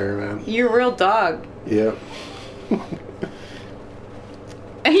cat there, man. You're a real dog. Yep.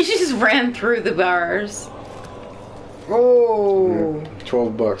 And you just ran through the bars. Oh.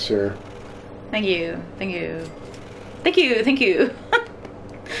 $12 here. Thank you. Thank you. Thank you. Thank you.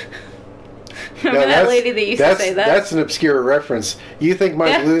 Remember that lady that used to say that? That's an obscure reference. You think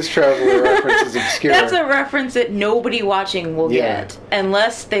my Blues Traveler reference is obscure. That's a reference that nobody watching will get.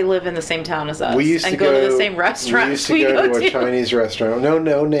 Unless they live in the same town as us. We used to go to the same restaurant. We used to go to a Chinese restaurant.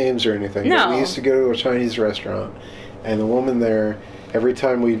 No names or anything. No. We used to go to a Chinese restaurant. And the woman there, every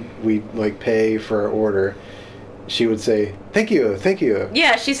time we like pay for our order, she would say, "Thank you, thank you."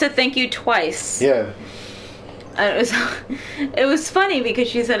 Yeah, she said thank you twice. Yeah. It was funny because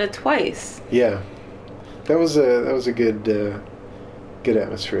she said it twice. Yeah, that was a good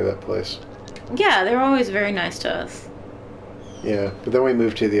atmosphere of that place. Yeah, they were always very nice to us. Yeah, but then we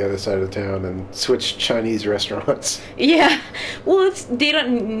moved to the other side of town and switched Chinese restaurants. Yeah, well,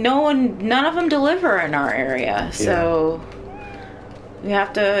 none of them deliver in our area, so you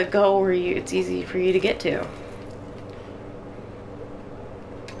have to go where it's easy for you to get to.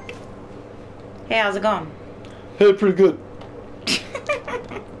 Hey, how's it going? Hey, pretty good.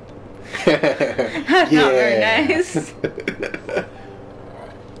 That's not very nice.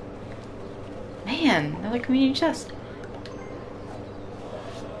 Man, another community chest.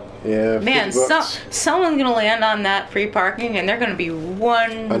 Yeah, man, someone's gonna land on that free parking, and they're gonna be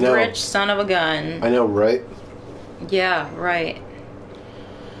one rich son of a gun. I know, right? Yeah, right.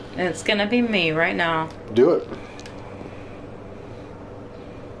 And it's gonna be me right now. Do it.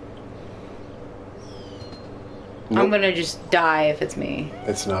 Nope. I'm gonna just die if it's me.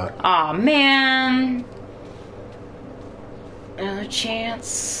 It's not. Aw, man. Another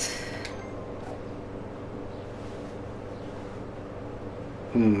chance.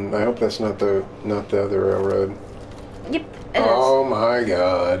 I hope that's not the other railroad. Yep. Oh my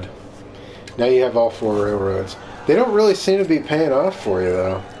God. Now you have all 4 railroads. They don't really seem to be paying off for you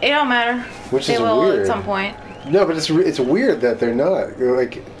though. It don't matter. Which they is will weird. At some point. No, but it's weird that they're not.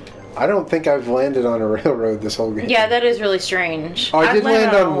 Like, I don't think I've landed on a railroad this whole game. Yeah, that is really strange. Oh, I did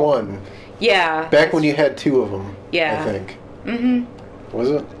land on one. Yeah. Back when you had 2 of them. Yeah. I think. Mm-hmm. Was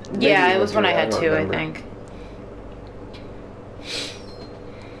it? Maybe yeah, it was when I had 2, I think.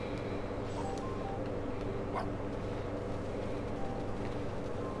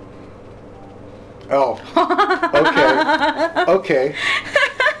 Oh. Okay. Okay.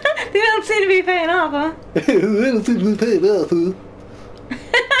 They don't seem to be paying off, huh? They don't seem to be paying off, huh?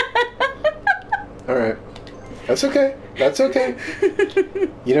 Alright. That's okay. That's okay.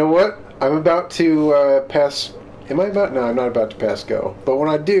 You know what? I'm about to pass... Am I about... No, I'm not about to pass go. But when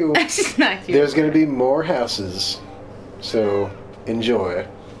I do, there's going to be more houses. So, enjoy.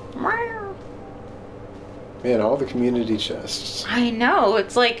 Man, all the community chests. I know.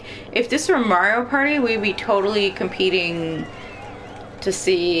 It's like, if this were Mario Party, we'd be totally competing to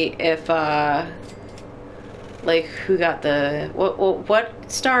see if, like, who got the... What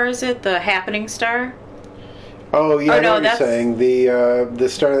star is it? The happening star? Oh, yeah, I know what you're saying. The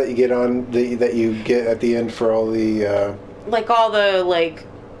star that you get on... that you get at the end for all the... like, all the, like,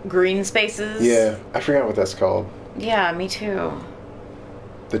 green spaces? Yeah. I forgot what that's called. Yeah, me too.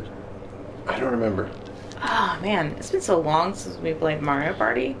 I don't remember. Oh, man. It's been so long since we played Mario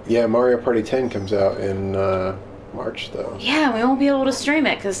Party. Yeah, Mario Party 10 comes out in March, though. Yeah, we won't be able to stream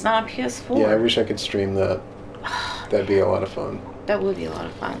it because it's not on PS4. Yeah, I wish I could stream that. That'd be a lot of fun. That would be a lot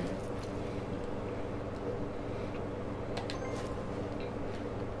of fun.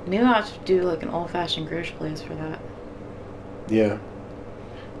 Maybe I'll have to do like an old-fashioned Grish plays for that. Yeah.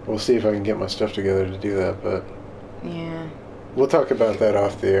 We'll see if I can get my stuff together to do that, but... Yeah. We'll talk about that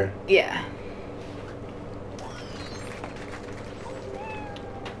off the air. Yeah.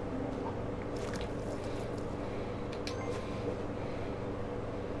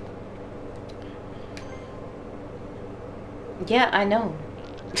 Yeah, I know.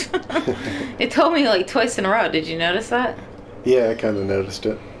 It told me like twice in a row. Did you notice that? Yeah, I kind of noticed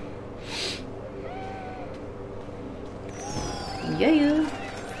it. Yeah.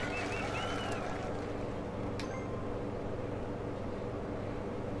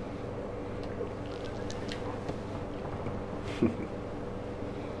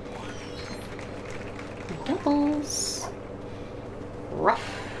 Knuckles.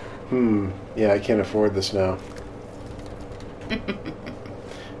 Rough. Yeah, I can't afford this now.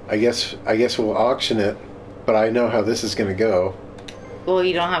 I guess we'll auction it, but I know how this is going to go. Well,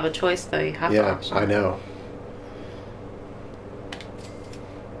 you don't have a choice, though. You have to auction I it. know.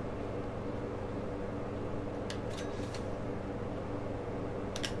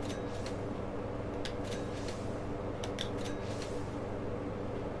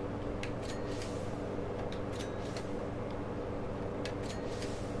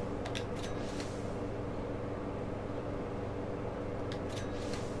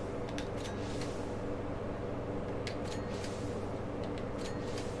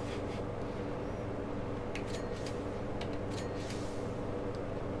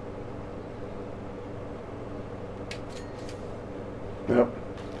 Yep.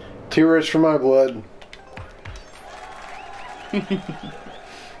 Too rich for my blood.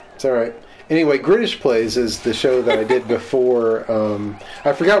 It's alright. Anyway, Gritish Plays is the show that I did before.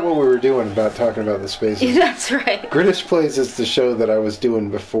 I forgot what we were doing about talking about the spaces. That's right. Gritish Plays is the show that I was doing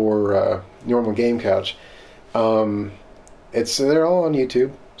before Normal Game Couch. They're all on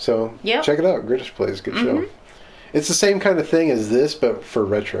YouTube, so check it out. Gritish Plays, good show. It's the same kind of thing as this, but for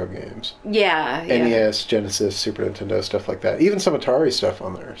retro games. Yeah. NES, Genesis, Super Nintendo, stuff like that. Even some Atari stuff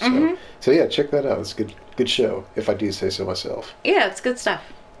on there. So yeah, check that out. It's a good show, if I do say so myself. Yeah, it's good stuff.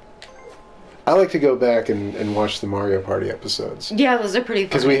 I like to go back and watch the Mario Party episodes. Yeah, those are pretty fun.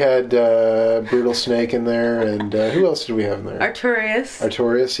 Because we had Brutal Snake in there, and who else did we have in there?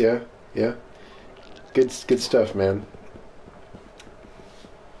 Artorias, yeah. Good stuff, man.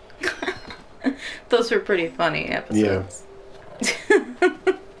 Those were pretty funny episodes. Yeah.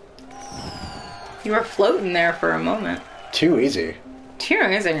 You were floating there for a moment. Too easy.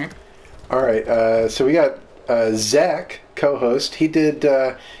 Alright, so we got Zach, co-host. He did,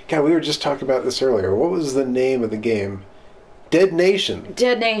 God, we were just talking about this earlier. What was the name of the game? Dead Nation.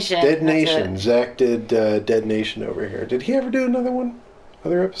 Dead Nation. Zach did Dead Nation over here. Did he ever do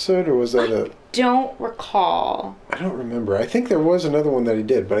another episode, or was that don't recall. I don't remember. I think there was another one that he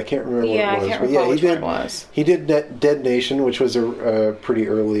did, but I can't remember what it was. I can't recall which one it was. He did Dead Nation, which was a pretty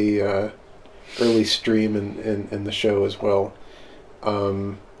early stream in the show as well.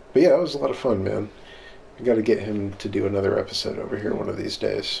 But yeah, that was a lot of fun, man. We got to get him to do another episode over here one of these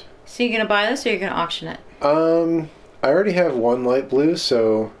days. So you're gonna buy this, or you're gonna auction it? I already have one light blue,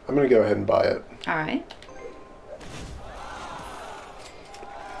 so I'm gonna go ahead and buy it. All right.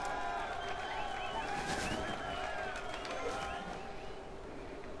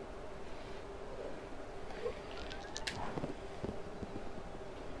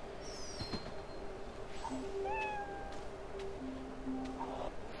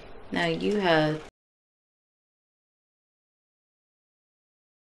 Now you have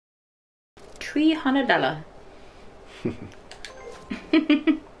 $300.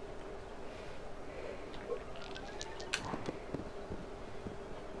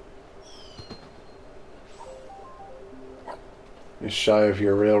 You're shy of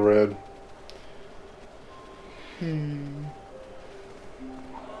your railroad. Pay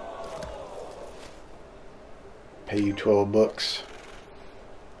you $12.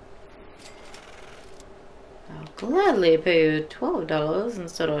 I'll gladly pay you $12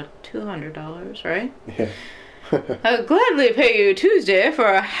 instead of $200, right? Yeah. I'll gladly pay you Tuesday for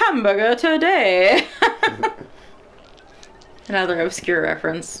a hamburger today. Another obscure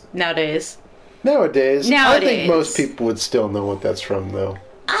reference nowadays. Nowadays, I think most people would still know what that's from, though.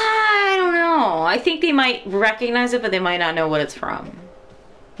 I don't know. I think they might recognize it, but they might not know what it's from.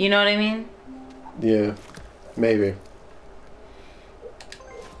 You know what I mean? Yeah, maybe.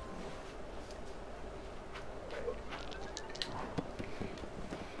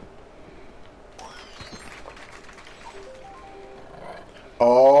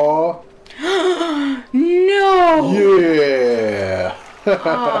 Oh. No! Yeah!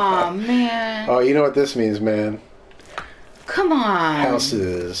 Oh, man. Oh, you know what this means, man. Come on.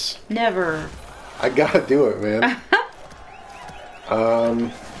 Houses. Never. I gotta do it, man.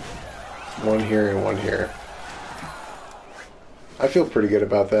 One here and one here. I feel pretty good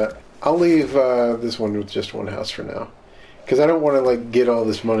about that. I'll leave this one with just one house for now. Because I don't want to, like, get all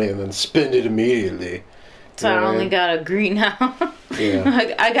this money and then spend it immediately. So I only got a greenhouse.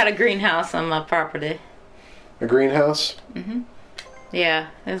 Yeah. I got a greenhouse on my property. A greenhouse? Mm-hmm. Yeah,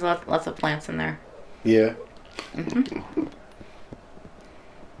 there's lots of plants in there. Yeah. Mm-hmm.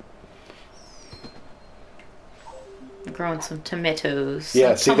 Growing some tomatoes.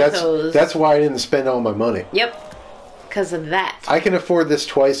 Yeah, see, that's why I didn't spend all my money. Yep. Because of that. I can afford this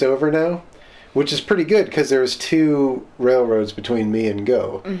twice over now, Which is pretty good because there was 2 railroads between me and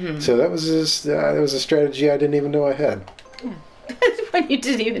Go. Mm-hmm. So that was a strategy I didn't even know I had. Yeah. That's one you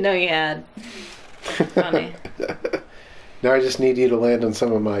didn't even know you had. Funny. Now I just need you to land on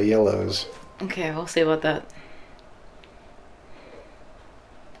some of my yellows. Okay, we'll see about that.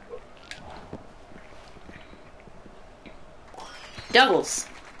 Doubles.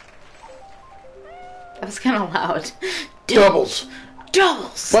 That was kind of loud. Doubles.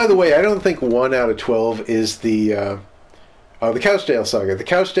 Doubles. By the way, I don't think 1 out of 12 is the Couchdale Saga. The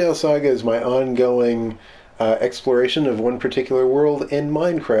Couchdale Saga is my ongoing exploration of one particular world in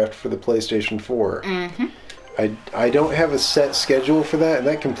Minecraft for the PlayStation 4. Mm-hmm. I don't have a set schedule for that, and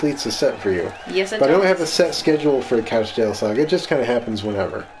that completes a set for you. Yes, it But does. I don't have a set schedule for the Couchdale Saga. It just kind of happens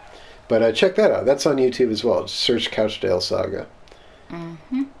whenever. But check that out. That's on YouTube as well. Just search Couchdale Saga.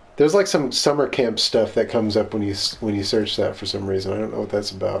 Mm-hmm. There's like some summer camp stuff that comes up when you search that for some reason. I don't know what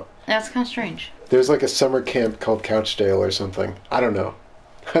that's about. That's kind of strange. There's like a summer camp called Couchdale or something. I don't know.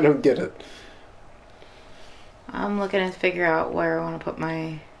 I don't get it. I'm looking to figure out where I want to put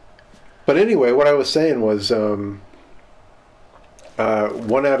my... But anyway, what I was saying was 1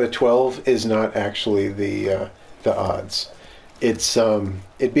 out of 12 is not actually the odds. It's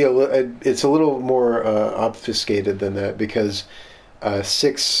it's a little more obfuscated than that because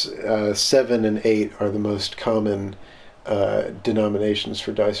 6, 7, and 8 are the most common denominations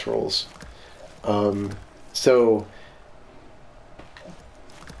for dice rolls. So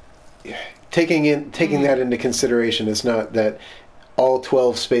taking that into consideration, it's not that all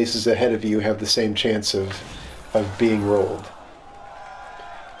 12 spaces ahead of you have the same chance of being rolled.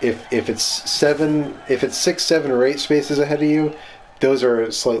 If it's 6, 7, or 8 spaces ahead of you, those are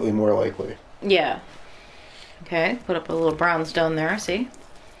slightly more likely. Yeah. Okay, put up a little brownstone there, see?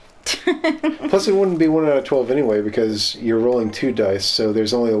 Plus it wouldn't be 1 out of 12 anyway because you're rolling 2 dice, so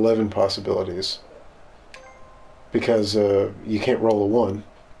there's only 11 possibilities. Because you can't roll a 1.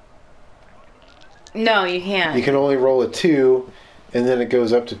 No, you can't. You can only roll a 2, and then it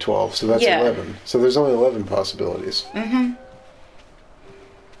goes up to 12, so that's 11. So there's only 11 possibilities. Mm-hmm.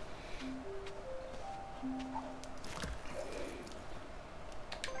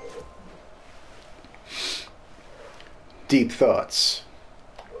 Deep Thoughts.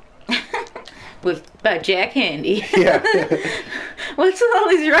 By Jack Handy. Yeah. What's with all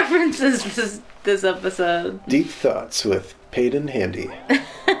these references this episode? Deep Thoughts with Paedin Handy.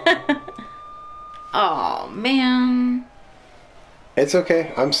 Oh, man. It's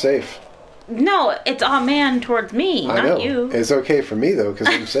okay. I'm safe. No, it's all man towards me, I not know. you. It's okay for me, though, because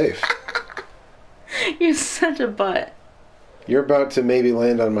I'm safe. You're such a butt. You're about to maybe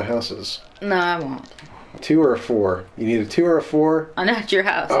land on my houses. No, I won't. 2 or a 4. You need a 2 or a 4? I'm not your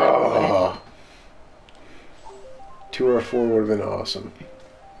house. Oh. 2 or a 4 would have been awesome.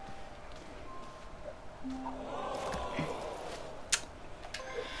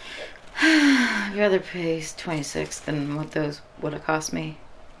 I'd rather pay 26 than what those would have cost me.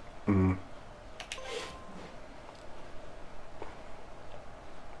 Mm.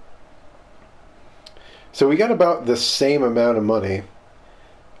 So we got about the same amount of money,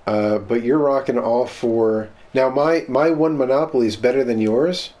 but you're rocking all 4. Now my 1 Monopoly is better than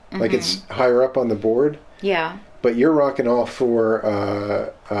yours. Mm-hmm. Like it's higher up on the board. Yeah. But you're rocking all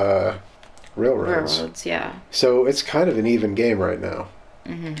 4 railroads. Railroads, yeah. So it's kind of an even game right now.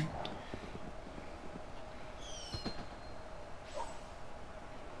 Mm-hmm.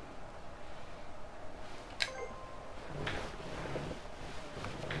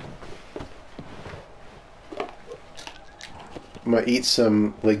 I'm going to eat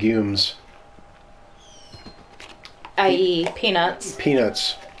some legumes. I.e. peanuts.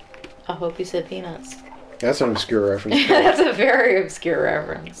 Peanuts. I hope you said peanuts. That's an obscure reference. That's a very obscure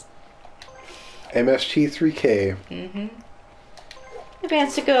reference. MST3K. Mm-hmm.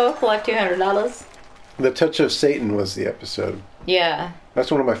 Advance to go, collect $200. The Touch of Satan was the episode. Yeah.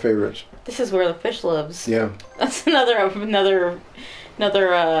 That's one of my favorites. This is where the fish lives. Yeah. That's another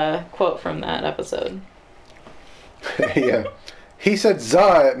quote from that episode. Yeah. He said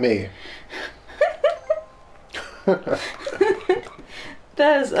 "za" at me. That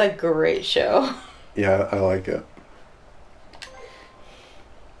is a great show. Yeah, I like it.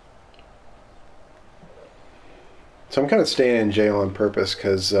 So I'm kind of staying in jail on purpose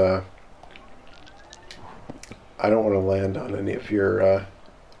because I don't want to land on any of your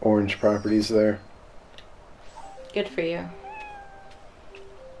orange properties there. Good for you.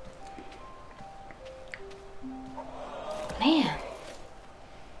 Man.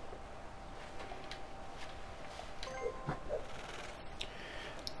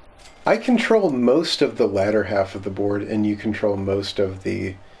 I control most of the latter half of the board, and you control most of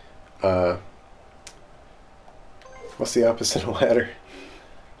the What's the opposite of ladder?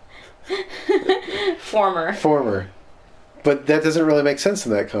 Former. Former. But that doesn't really make sense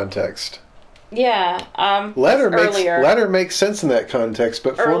in that context. Yeah. Ladder makes sense in that context,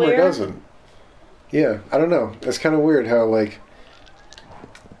 but former Earlier? doesn't. Yeah, I don't know. It's kind of weird how, like,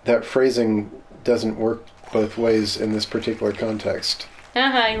 that phrasing doesn't work both ways in this particular context.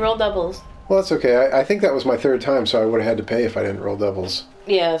 You roll doubles. Well, that's okay. I think that was my third time, so I would have had to pay if I didn't roll doubles.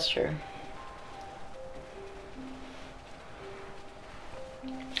 Yeah, that's true.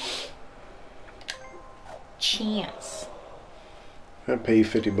 Chance. I'll pay you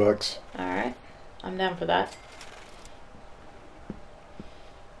 $50. Alright. I'm down for that.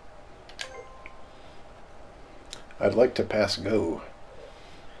 I'd like to pass go.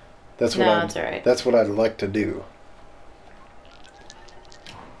 That's that's all right. That's what I'd like to do.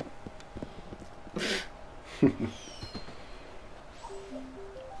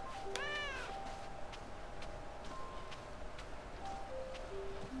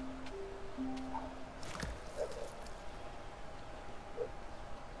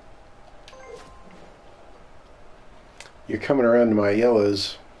 You're coming around to my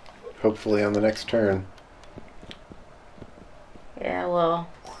yellows, hopefully on the next turn. Yeah, well,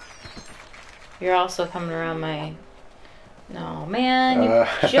 you're also coming around my... No, man,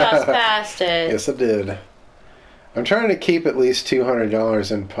 you just passed it. Yes, I did. I'm trying to keep at least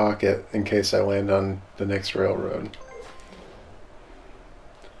 $200 in pocket in case I land on the next railroad.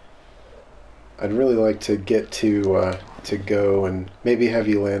 I'd really like to get to go and maybe have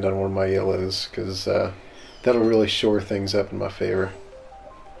you land on one of my yellows, because that'll really shore things up in my favor.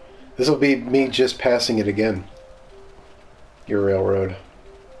 This will be me just passing it again. Your railroad.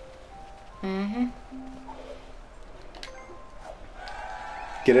 Mm-hmm.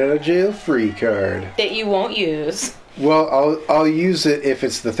 Get out of jail free card. That you won't use. Well, I'll use it if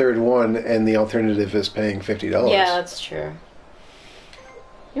it's the third one, and the alternative is paying $50. Yeah, that's true.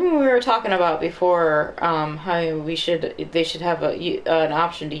 We were talking about before how they should have an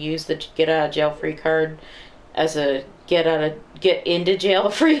option to use the get out of jail free card as a get into jail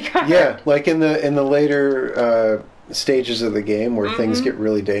free card. Yeah, like in the later stages of the game where things get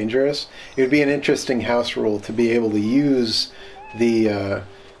really dangerous, it would be an interesting house rule to be able to use the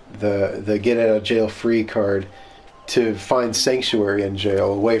get out of jail free card to find sanctuary in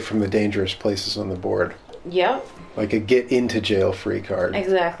jail away from the dangerous places on the board. Yep. Like a get into jail free card.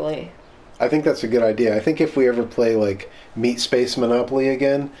 Exactly. I think that's a good idea. I think if we ever play like Meat Space Monopoly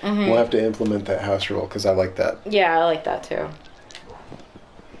again, we'll have to implement that house rule because I like that. Yeah, I like that too.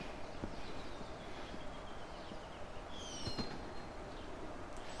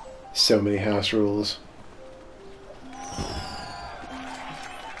 So many house rules.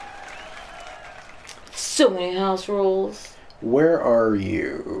 So many house rules. Where are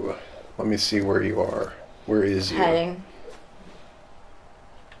you? Let me see where you are. Where is you? Hiding.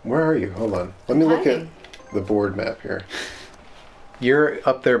 Where are you? Hold on. Let me look at the board map here. You're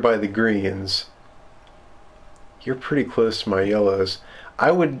up there by the greens. You're pretty close to my yellows. I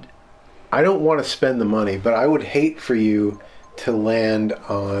don't want to spend the money, but I would hate for you to land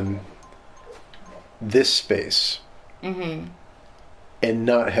on this space and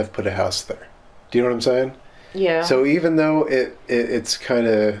not have put a house there. Do you know what I'm saying? Yeah. So even though it's kind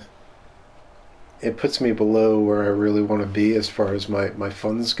of... It puts me below where I really want to be as far as my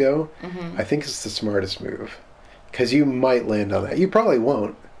funds go, I think it's the smartest move. Because you might land on that. You probably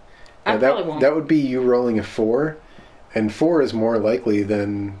won't. Probably won't. That would be you rolling a 4. And 4 is more likely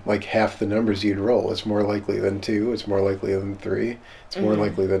than like half the numbers you'd roll. It's more likely than 2. It's more likely than 3. It's more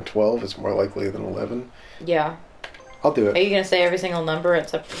likely than 12. It's more likely than 11. Yeah. I'll do it. Are you going to say every single number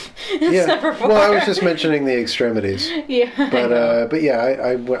except for, yeah. except for 4? Well, I was just mentioning the extremities. Yeah. But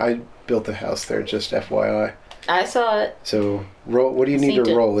yeah, I built a house there, just FYI. I saw it. So, roll. What do you need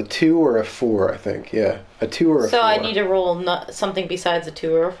to roll? A 2 or a 4, I think. Yeah. A 2 or a 4. So I need to roll something besides a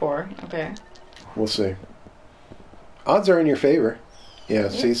 2 or a 4. Okay. We'll see. Odds are in your favor. Yeah,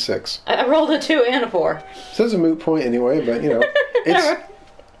 see, 6. I rolled a 2 and a 4. So it's a moot point anyway, but, you know,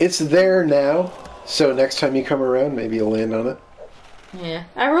 it's there now. So next time you come around, maybe you'll land on it. Yeah.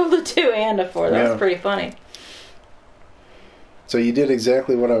 I rolled a 2 and a 4. That was pretty funny. So you did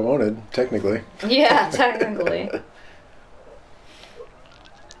exactly what I wanted, technically. Yeah, technically.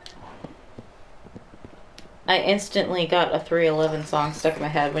 I instantly got a 311 song stuck in my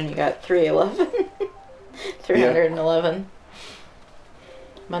head when you got 311. 311.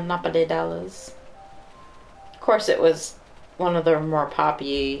 Monopoly dollars. Of course, it was one of their more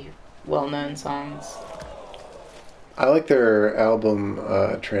poppy, well-known songs. I like their album,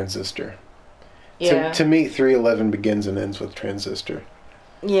 Transistor. Yeah. To me, 311 begins and ends with Transistor.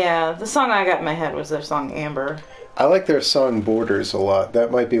 Yeah, the song I got in my head was their song Amber. I like their song Borders a lot.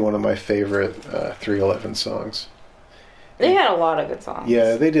 That might be one of my favorite 311 songs. They had a lot of good songs.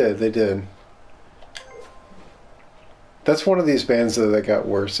 Yeah, they did. That's one of these bands that got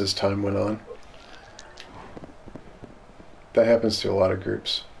worse as time went on. That happens to a lot of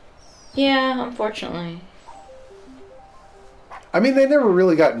groups. Yeah, unfortunately. I mean, they never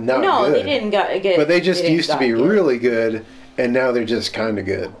really got not good. No, they didn't get. But they just used to be really good, and now they're just kind of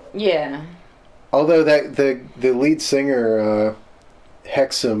good. Yeah. Although the lead singer,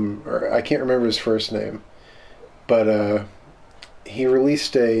 Hexum, or I can't remember his first name, but he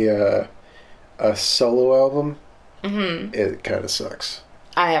released a solo album. Mm-hmm. It kind of sucks.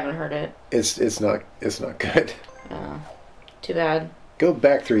 I haven't heard it. It's not good. Too bad. Go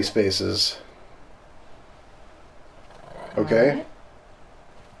back 3 spaces. Okay.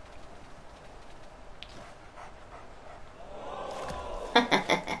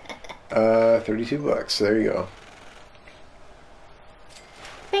 $32. There you go.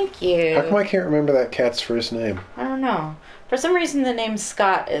 Thank you. How come I can't remember that cat's first name? I don't know. For some reason, the name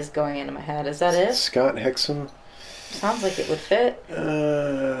Scott is going into my head. Is that it? Scott Hexum? Sounds like it would fit.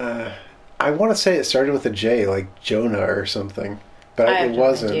 I want to say it started with a J, like Jonah or something. But it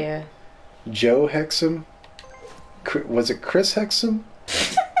wasn't. Idea. Joe Hexum? Was it Chris Hexum?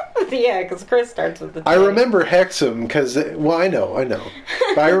 Yeah, because Chris starts with the J. I remember Hexum because... Well, I know.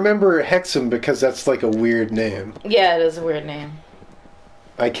 But I remember Hexum because that's like a weird name. Yeah, it is a weird name.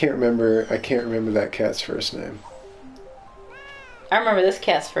 I can't remember that cat's first name. I remember this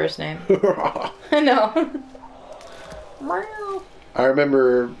cat's first name. I know. I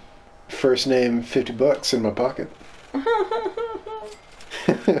remember first name $50 in my pocket.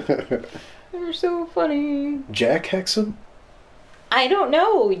 You're so funny. Jack Hexum? I don't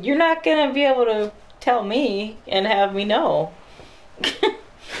know. You're not gonna be able to tell me and have me know.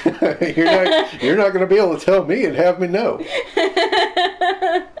 You're not gonna be able to tell me and have me know.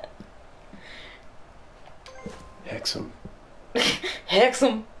 Hexum.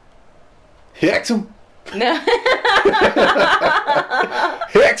 Hexum. Hexum. No.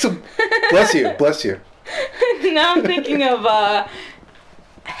 Hexum. Bless you. Now I'm thinking of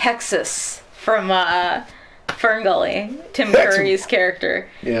Hexus from Ferngully, Tim Curry's character.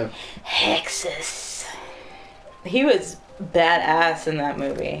 Yeah. Hexus. He was badass in that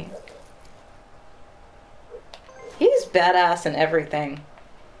movie. He's badass in everything.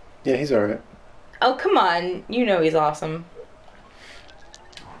 Yeah, he's alright. Oh, come on. You know he's awesome.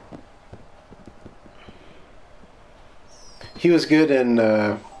 He was good in...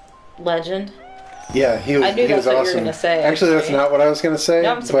 Legend? Yeah, he was. I knew he was that's what awesome. you were going to say. Actually, that's not what I was going to say.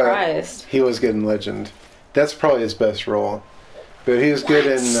 No, I'm surprised. He was good in Legend. That's probably his best role. But he was good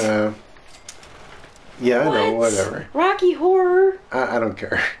in... yeah, What? I know, whatever. Rocky Horror? I don't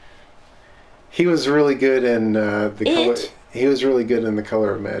care. He was really good in the color. He was really good in The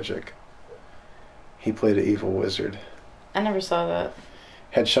Color of Magic. He played an evil wizard. I never saw that.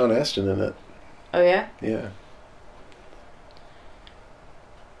 Had Sean Astin in it. Oh, yeah? Yeah.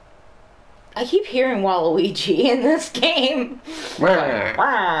 I keep hearing Waluigi in this game. Alright,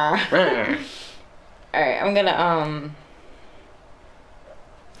 I'm gonna,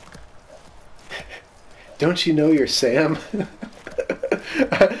 Don't you know you're Sam?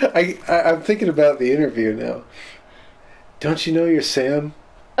 I'm thinking about the interview now. Don't you know you're Sam?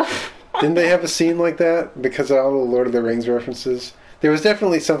 Didn't they have a scene like that because of all the Lord of the Rings references? There was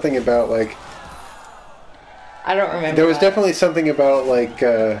definitely something about like... I don't remember. There was definitely something about like...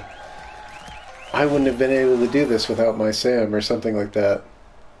 I wouldn't have been able to do this without my Sam or something like that.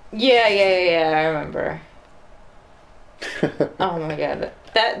 Yeah, I remember. Oh my god.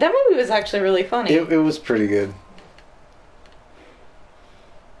 That movie was actually really funny. It was pretty good.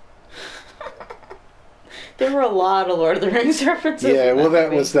 There were a lot of Lord of the Rings references. Yeah, well,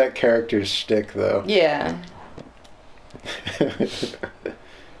 that was that character's shtick, though. Yeah.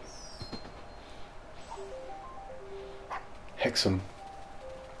 Hexum.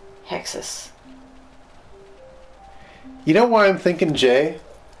 Hexus. You know why I'm thinking J?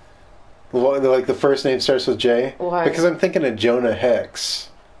 Like the first name starts with J? Why? Because I'm thinking of Jonah Hex.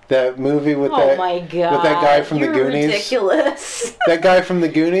 That movie with Oh my god. with that guy from You're the Goonies. Ridiculous. That guy from the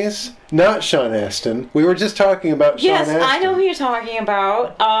Goonies? Not Sean Astin. We were just talking about Sean Astin. Yes, I know who you're talking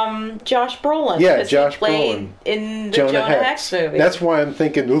about. Josh Brolin. Yeah, 'cause Josh he played Brolin. in the Jonah Hex movie. That's why I'm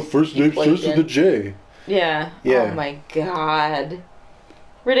thinking, first name starts with a J. Yeah. Yeah. Oh my god.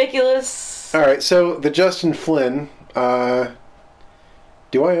 Ridiculous. Alright, so the Justin Flynn,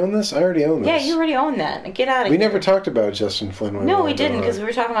 Do I own this? I already own this. Yeah, you already own that. Get out of here. We never talked about Justin Flynn. No, we didn't, because we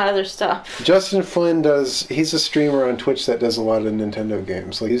were talking about other stuff. Justin Flynn he's a streamer on Twitch that does a lot of Nintendo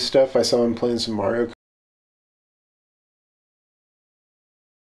games. Like his stuff, I saw him playing some Mario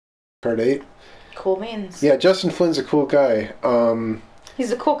Kart 8. Cool beans. Yeah, Justin Flynn's a cool guy.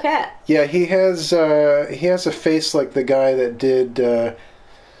 He's a cool cat. Yeah, he has a face like the guy that did...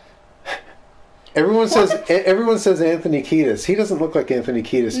 Everyone says Anthony Kiedis. He doesn't look like Anthony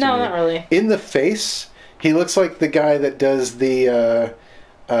Kiedis to me. No, not really. In the face, he looks like the guy that does the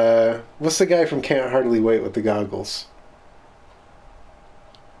what's the guy from Can't Hardly Wait with the goggles?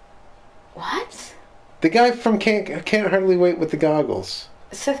 What? The guy from Can't Hardly Wait with the goggles.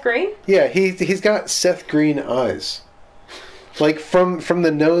 Seth Green? Yeah, he's got Seth Green eyes. Like from the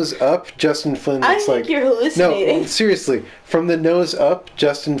nose up, Justin Flynn looks like... I think you're hallucinating. No, seriously. From the nose up,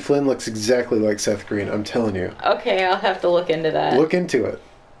 Justin Flynn looks exactly like Seth Green. I'm telling you. Okay, I'll have to look into that. Look into it.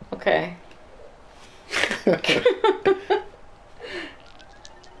 Okay.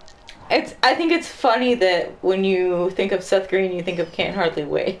 I think it's funny that when you think of Seth Green, you think of Can't Hardly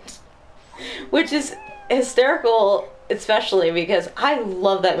Wait. Which is hysterical, especially because I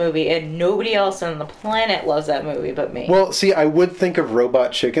love that movie and nobody else on the planet loves that movie but me. Well, see, I would think of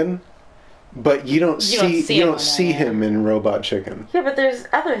Robot Chicken, but you don't see him in Robot Chicken. Yeah, but there's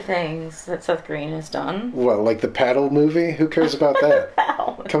other things that Seth Green has done. What, like the Paddle movie? Who cares about that?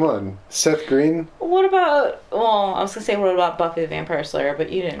 Come on, Seth Green? What about, well, I was going to say what about Buffy the Vampire Slayer,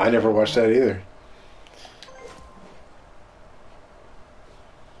 but you didn't. I never watched that either.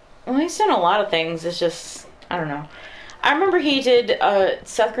 Well, he's done a lot of things. It's just, I don't know. I remember he did,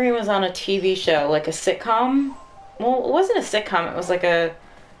 Seth Green was on a TV show, like a sitcom. Well, it wasn't a sitcom. It was like a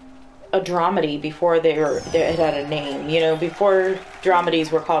dramedy before they had a name. You know, before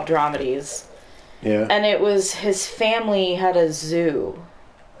dramedies were called dramedies. Yeah. And it was, his family had a zoo.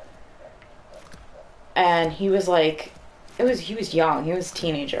 And he was like, he was young. He was a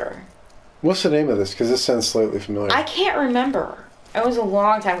teenager. What's the name of this? Because this sounds slightly familiar. I can't remember. It was a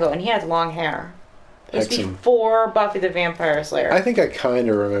long time ago, and he had long hair. It was Hexam. before Buffy the Vampire Slayer. I think I kind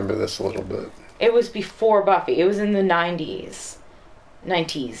of remember this a little bit. It was before Buffy. It was in the 90s.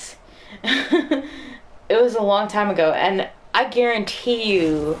 90s. It was a long time ago, and I guarantee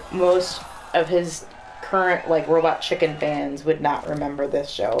you most of his current, like, Robot Chicken fans would not remember this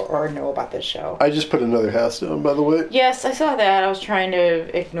show or know about this show. I just put another house down, by the way. Yes, I saw that. I was trying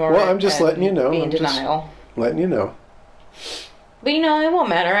to ignore it. Well, I'm just letting you know. Be in I'm denial. Letting you know. But, you know, it won't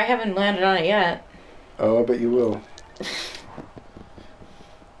matter. I haven't landed on it yet. Oh, I bet you will.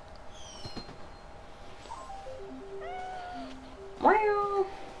 Wow.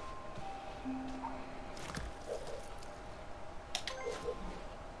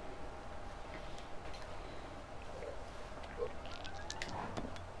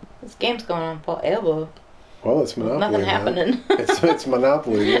 This game's going on forever. Well, it's Monopoly. Nothing happening. It's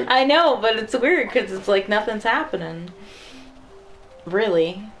Monopoly. Dude. I know, but it's weird because it's like nothing's happening.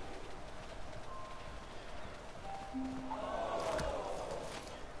 Really.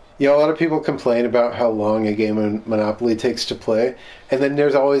 Yeah, a lot of people complain about how long a game of Monopoly takes to play, and then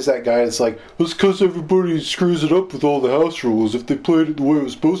there's always that guy that's like, "It's because everybody screws it up with all the house rules. If they played it the way it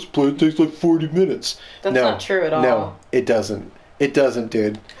was supposed to play, it takes like 40 minutes." That's not true at all. No, it doesn't. It doesn't,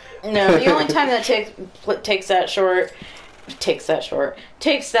 dude. No, the only time that takes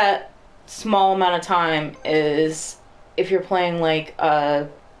that small amount of time is if you're playing like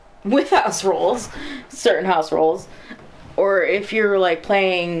with house rules, certain house rules. Or if you're, like,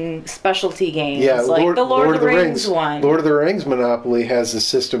 playing specialty games, like the Lord of the Rings one. Lord of the Rings Monopoly has a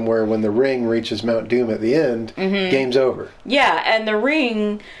system where when the ring reaches Mount Doom at the end, game's over. Yeah, and the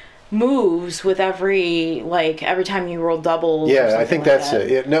ring moves with every time you roll doubles. Yeah, I think that's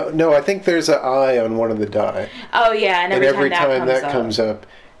it. Yeah, no, I think there's an eye on one of the die. Oh, yeah, and every time that comes up,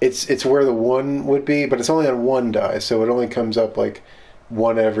 it's where the one would be, but it's only on one die, so it only comes up, like,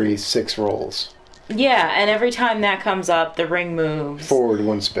 one every 6 rolls. Yeah, and every time that comes up, the ring moves. Forward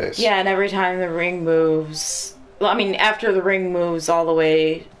 1 space. Yeah, and every time the ring moves... Well, I mean, after the ring moves all the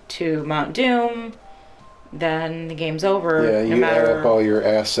way to Mount Doom, then the game's over. Yeah, you add up all your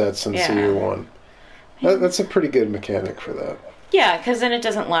assets and see your one. That's a pretty good mechanic for that. Yeah, because then it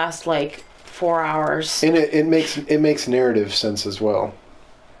doesn't last, like, 4 hours. And it makes narrative sense as well.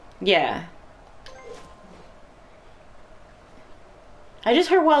 Yeah. I just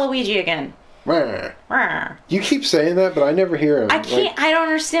heard Waluigi again. You keep saying that, but I never hear him. I can't. I don't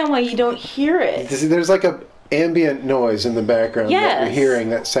understand why you don't hear it. There's like a ambient noise in the background that we're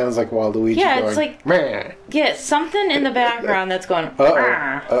hearing that sounds like Waluigi. Yeah, going, it's like Meh. Yeah, something in the background that's going.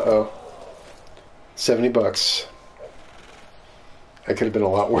 $70. I could have been a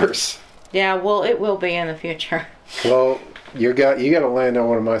lot worse. Yeah, well, it will be in the future. Well, you got to land on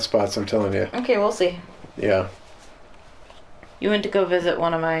one of my spots, I'm telling you. Okay, we'll see. Yeah. You went to go visit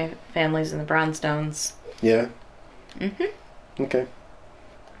one of my families in the Brownstones. Yeah? Mm-hmm. Okay.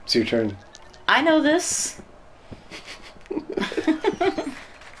 It's your turn. I know this.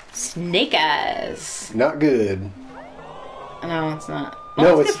 Snake eyes. Not good. No, it's not.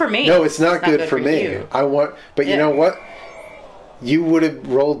 Well, No, it's good for me. No, it's not good for me. You. But you know what? You would have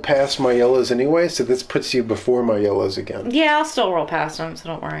rolled past my yellows anyway, so this puts you before my yellows again. Yeah, I'll still roll past them, so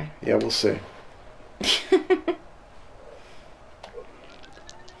don't worry. Yeah, we'll see.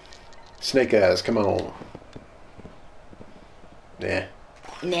 Snake eyes, come on. Nah.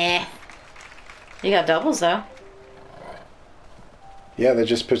 Nah. You got doubles though. Yeah, that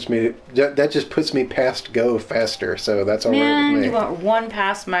just puts me past go faster, so that's all right with me. You went one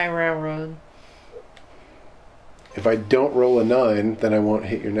past my railroad. If I don't roll a 9, then I won't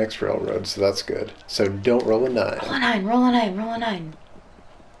hit your next railroad, so that's good. So don't roll a 9. Roll a 9, roll a 9, roll a 9.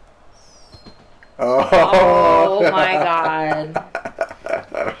 Oh my god.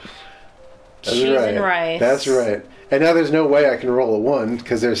 That's Cheese right. and rice. That's right. And now there's no way I can roll a 1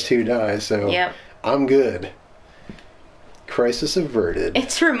 because there's 2 dice, so yep. I'm good. Crisis averted.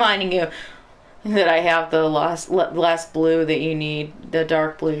 It's reminding you that I have the last blue that you need, the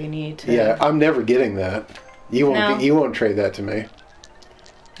dark blue you need to... Yeah, I'm never getting that. You won't trade that to me.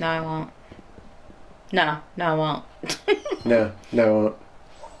 No, I won't. No, I won't. No, I won't.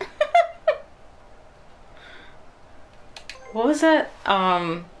 What was that?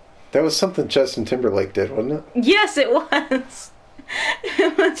 That was something Justin Timberlake did, wasn't it? Yes, it was.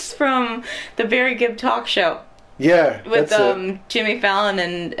 It was from the Barry Gibb talk show. Yeah, with that's Jimmy Fallon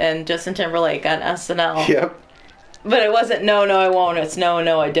and Justin Timberlake on SNL. Yep. But it wasn't no, I won't. It's no,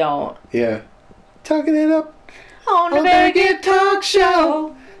 I don't. Yeah. Talking it up on the Barry Gibb talk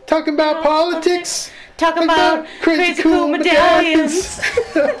show. Talking about politics. Talking about crazy cool medallions.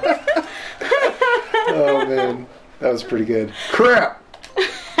 Oh man, that was pretty good. Crap.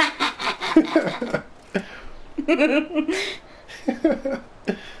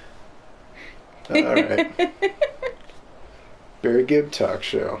 All right. Barry Gibb talk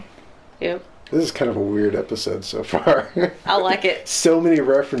show. Yep. This is kind of a weird episode so far. I like it. So many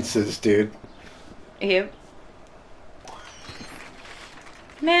references, dude. Yep.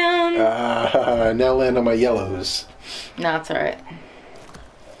 Man. Now land on my yellows. No, it's alright.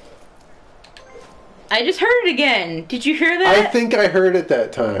 I just heard it again. Did you hear that? I think I heard it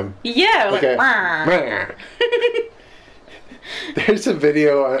that time. Yeah. Okay. Like, There's a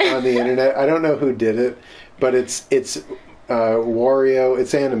video on the internet. I don't know who did it, but it's Wario.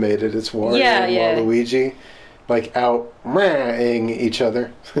 It's animated. It's Wario and Waluigi, like out ing each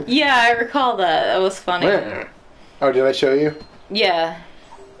other. Yeah, I recall that. That was funny. Oh, did I show you? Yeah.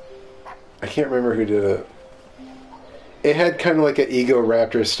 I can't remember who did it. It had kind of like an Ego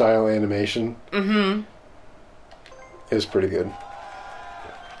Raptor style animation. Mm-hmm. It was pretty good.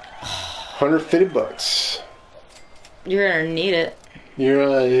 $150. You're gonna need it. You're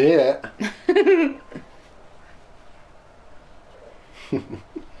gonna need it.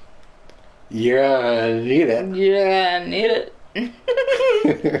 You're gonna need it. Yeah, I need it.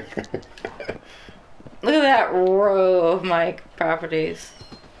 Look at that row of my properties.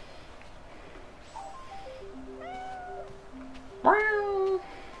 Wow.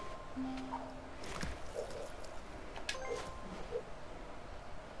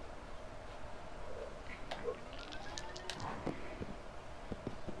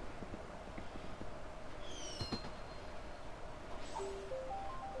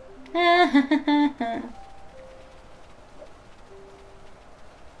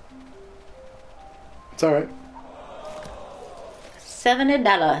 It's alright.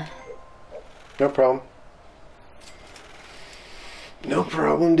 $70. No problem. No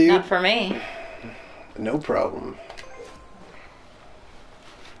problem, dude. Not for me. No problem.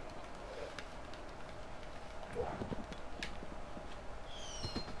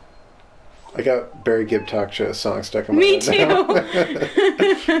 I got Barry Gibb talk show song stuck in my Me head too.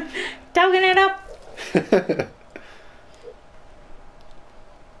 now. Talking it up.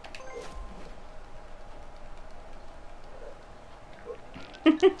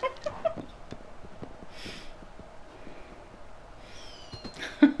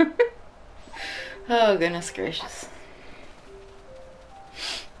 Oh, goodness gracious.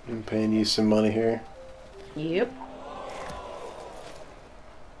 I'm paying you some money here. Yep.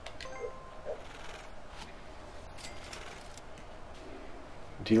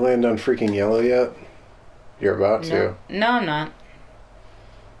 Do you land on freaking yellow yet? You're about to. No, I'm not.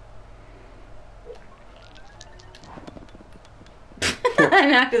 I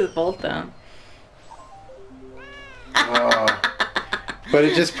knocked his bolt down. But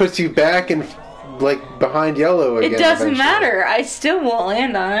it just puts you back and behind yellow again. It doesn't eventually. matter. I still won't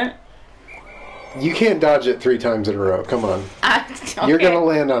land on it. You can't dodge it 3 times in a row. Come on. Okay. You're going to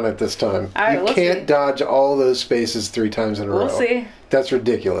land on it this time. All right, you we'll can't see. dodge all those spaces 3 times in a row. We'll see. That's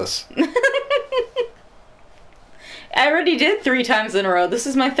ridiculous. I already did 3 times in a row. This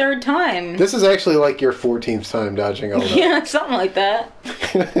is my 3rd time. This is actually like your 14th time dodging all that. Yeah, something like that.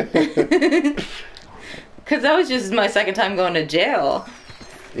 Because that was just my 2nd time going to jail.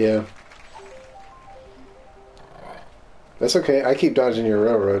 Yeah. That's okay. I keep dodging your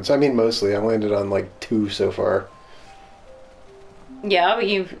railroads. I mean, mostly. I landed on 2 so far. Yeah, but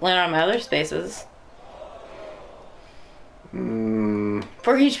you've landed on my other spaces.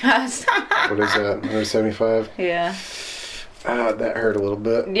 For each pass. What is that? 175? Yeah. Ah, that hurt a little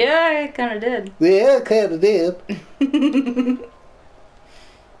bit. Yeah, it kind of did. Yeah, it kind of did.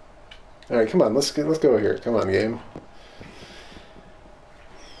 All right, come on. Let's go here. Come on, game.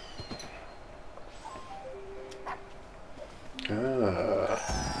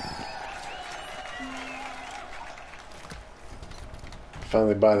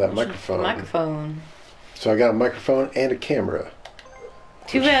 Finally buy that microphone. So I got a microphone and a camera.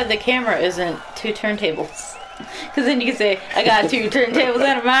 Too bad the camera isn't 2 turntables. Because then you can say, I got 2 turntables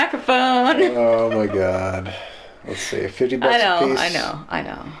and a microphone. Oh my god. Let's see, $50 a piece. I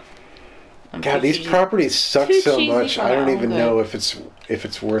know. God, these properties suck so much. I don't even know if it's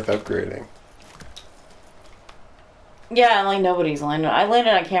worth upgrading. Yeah, nobody's landed. I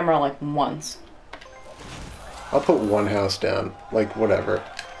landed on camera once. I'll put 1 house down. Whatever.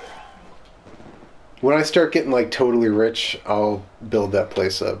 When I start getting totally rich, I'll build that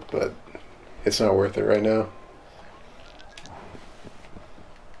place up, but it's not worth it right now.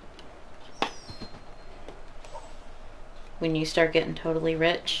 When you start getting totally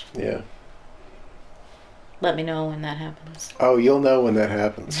rich? Yeah. Let me know when that happens. Oh, you'll know when that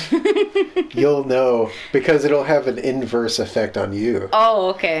happens. You'll know, because it'll have an inverse effect on you. Oh,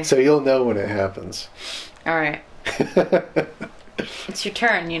 okay. So you'll know when it happens. Alright. It's your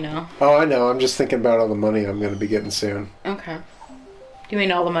turn, you know. Oh, I know. I'm just thinking about all the money I'm going to be getting soon. Okay. You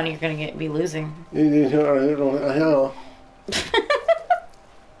mean all the money you're going to be losing? I know.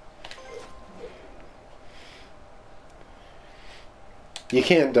 You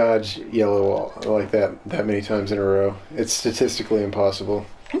can't dodge yellow like that many times in a row. It's statistically impossible.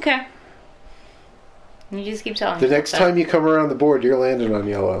 Okay. You just keep telling me. The next time you come around the board, you're landing on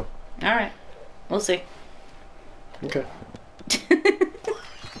yellow. Alright. We'll see. Okay.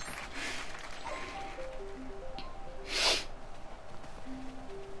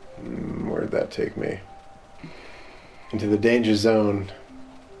 Where'd that take me? Into the danger zone.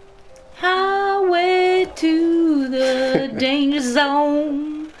 Highway to the danger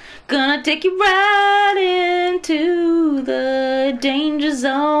zone. Gonna take you right into the danger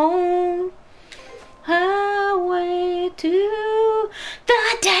zone. Highway to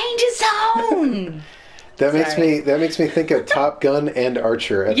the danger zone. That makes me think of Top Gun and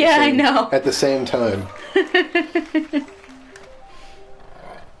Archer at the same time.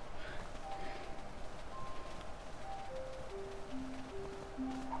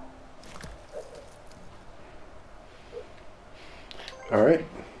 All right.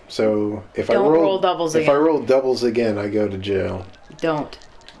 So if I roll doubles again, I go to jail. Don't.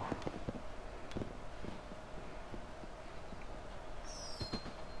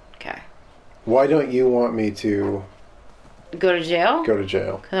 Okay. Why don't you want me to go to jail? Go to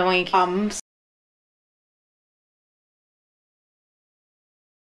jail. Because I want you to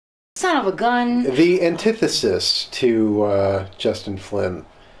son of a gun. The antithesis to Justin Flynn.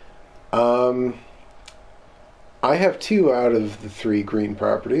 I have 2 out of the 3 green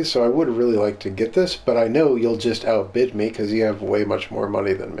properties, so I would really like to get this, but I know you'll just outbid me because you have way much more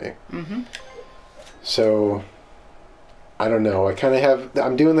money than me. Mm-hmm. So, I don't know.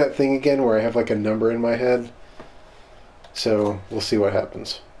 I'm doing that thing again where I have a number in my head. So, we'll see what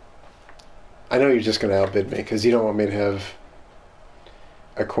happens. I know you're just going to outbid me because you don't want me to have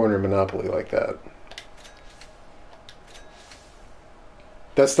a corner monopoly like that.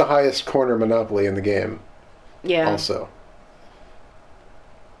 That's the highest corner monopoly in the game. Yeah. Also.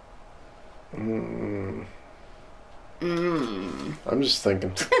 I'm just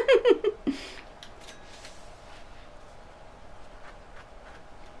thinking.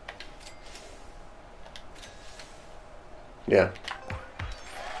 Yeah.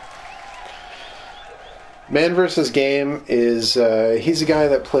 Man vs. Game is, he's a guy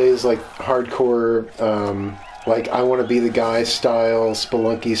that plays hardcore, I want to be the guy style,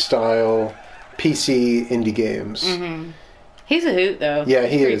 Spelunky style, PC indie games. Mm-hmm. He's a hoot, though. Yeah,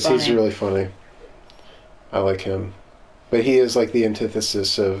 he is. Funny. He's really funny. I like him. But he is like the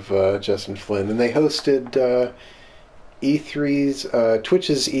antithesis of Justin Flynn. And they hosted E3's,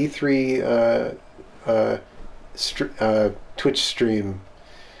 Twitch's E3 Twitch stream.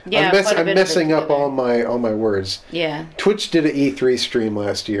 Yeah, I'm messing up all my words. Yeah. Twitch did an E3 stream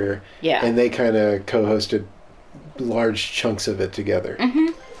last year. Yeah. And they kind of co-hosted large chunks of it together. Mm-hmm.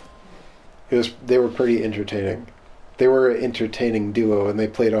 They were pretty entertaining. They were an entertaining duo, and they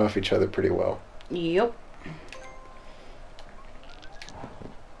played off each other pretty well. Yep.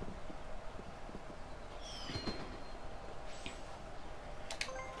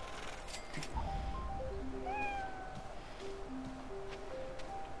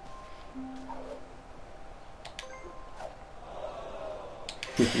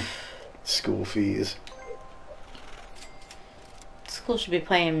 School fees. School should be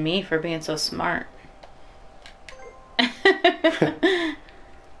paying me for being so smart.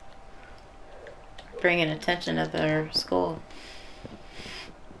 Bringing attention to their school.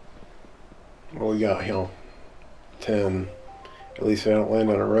 Well, we got, 10. At least I don't land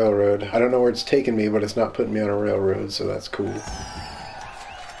on a railroad. I don't know where it's taking me, but it's not putting me on a railroad, so that's cool.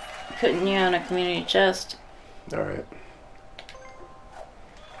 Putting you on a community chest. Alright.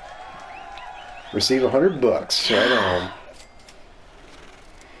 Receive $100. Right on.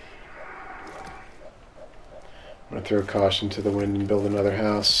 I'm going to throw caution to the wind and build another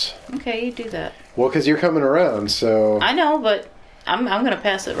house. Okay, you do that. Well, because you're coming around, so... I know, but I'm going to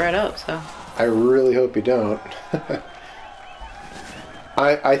pass it right up, so... I really hope you don't.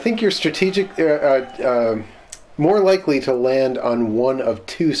 I think you're strategic... more likely to land on one of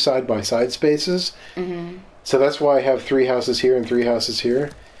two side-by-side spaces. Mm-hmm. So that's why I have 3 houses here and 3 houses here.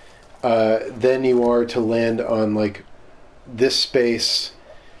 Than you are to land on, like, this space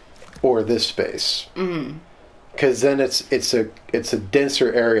or this space. Mm-hmm. Because then it's a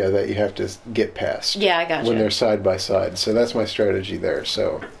denser area that you have to get past. Yeah, I got you. When they're side by side. So that's my strategy there.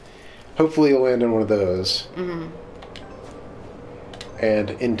 So hopefully you'll land on one of those. Mm-hmm.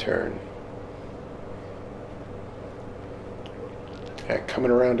 And intern. Yeah,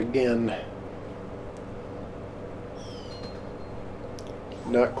 coming around again.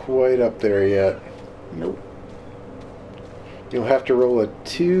 Not quite up there yet. Nope. You'll have to roll a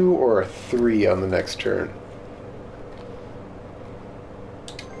 2 or a 3 on the next turn.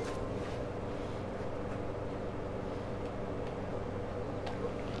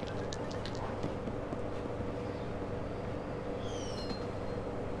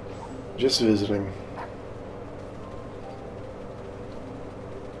 Just visiting.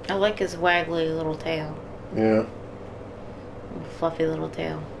 I like his waggly little tail. Yeah. Fluffy little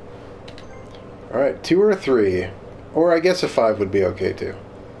tail. Alright, 2 or a 3. Or I guess a 5 would be okay too.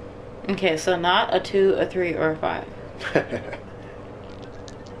 Okay, so not a 2, a 3, or a 5.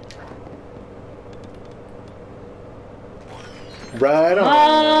 Right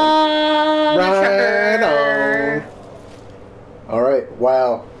on. Right on. Alright,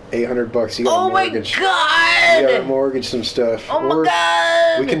 wow. $800. You got a mortgage. Oh my god! You got to mortgage some stuff. Oh or my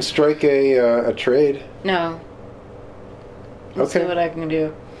god! We can strike a trade. No. Let's see what I can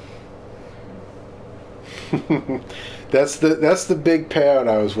do. That's the big payout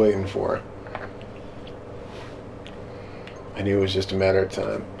I was waiting for. I knew it was just a matter of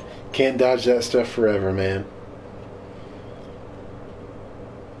time. Can't dodge that stuff forever, man.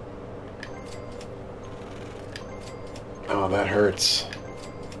 Oh, that hurts.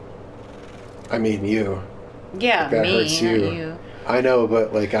 I mean, you. Yeah, like, that me, hurts not you. you. I know,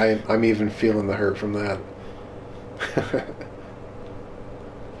 but like I'm even feeling the hurt from that.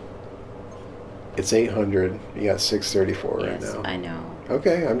 It's 800. You got 634 right Yes, now. I know.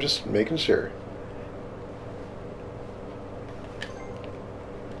 Okay, I'm just making sure.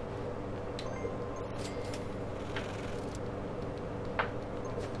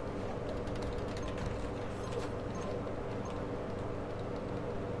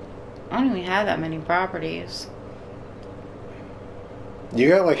 I don't even have that many properties. You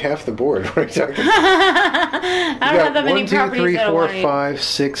got like half the board. What are you talking about? I don't have that many 1, 2, properties. 3, that I 4, wanna- 5,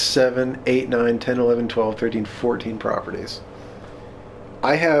 6, 7, 8, 9, 10, 11, 12, 13, 14 properties.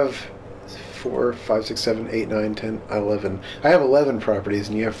 I have 4, 5, 6, 7, 8, 9, 10, 11. I have 11 properties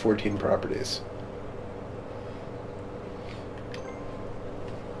and you have 14 properties.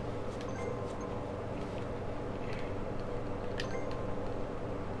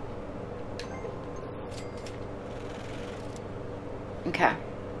 Okay.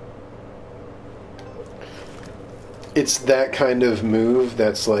 It's that kind of move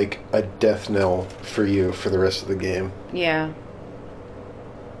that's like a death knell for you for the rest of the game. Yeah.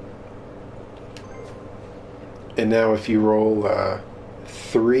 And now if you roll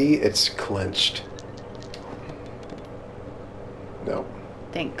 3, it's clinched. No.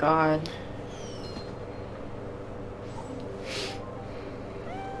 Thank God.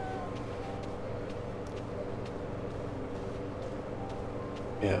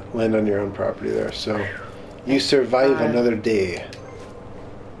 Yeah, land on your own property there. So you survive another day.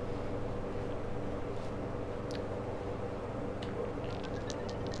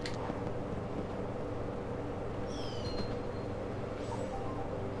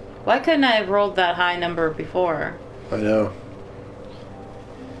 Why couldn't I have rolled that high number before? I know.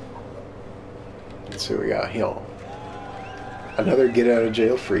 Let's see what we got here. Another get out of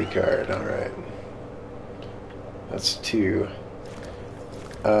jail free card. Alright. That's 2.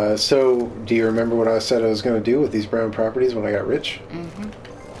 So, do you remember what I said I was going to do with these brown properties when I got rich? Mm-hmm.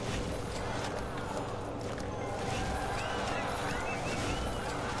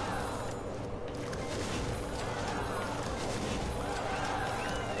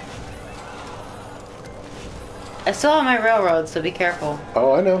 I still have my railroad, so be careful.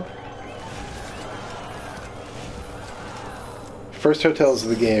 Oh, I know. First hotels of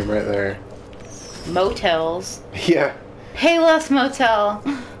the game right there. Motels. Yeah. Payless Motel.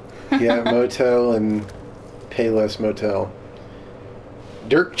 Yeah, motel and Payless Motel.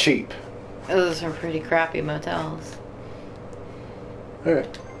 Dirt cheap. Those are pretty crappy motels.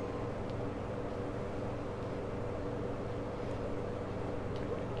 Alright.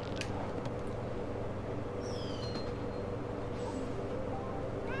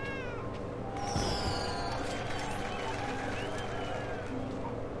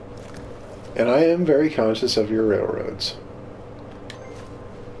 And I am very conscious of your railroads.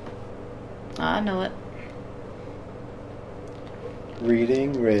 I know it.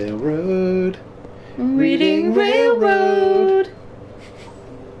 Reading railroad. Reading railroad.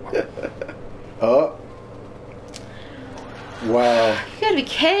 Oh. Wow. You gotta be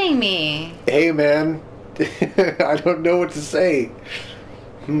kidding me. Hey, man. I don't know what to say.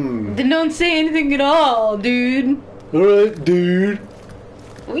 Then don't say anything at all, dude. Alright, dude.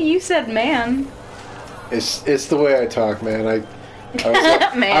 Well, you said man. It's the way I talk, man. I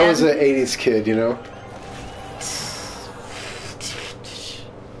Man. was an 80s kid, you know?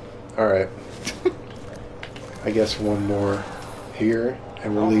 Alright. I guess one more here,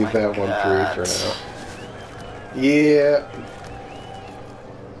 and we'll leave that one free for now. Yeah.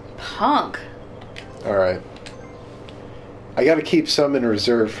 Punk. Alright. I gotta keep some in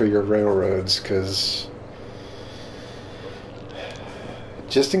reserve for your railroads, because...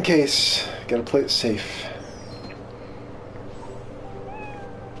 just in case, gotta play it safe.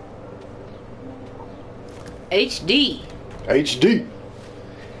 HD. HD.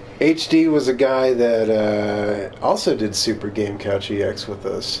 HD was a guy that also did Super Game Couch EX with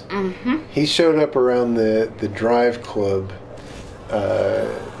us. Mm-hmm. He showed up around the Drive Club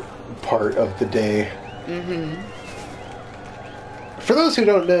part of the day. Mm-hmm. For those who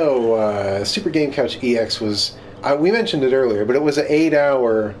don't know, Super Game Couch EX was... we mentioned it earlier, but it was an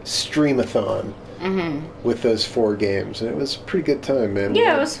 8-hour streamathon with those 4 games, and it was a pretty good time, man.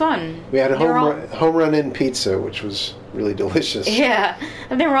 Yeah, it was fun. We had a home run in pizza, which was really delicious. Yeah,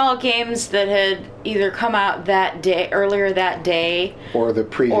 and they were all games that had either come out that day, earlier that day, or the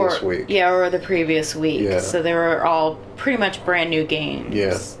previous week. Yeah, or the previous week. Yeah. So they were all pretty much brand new games.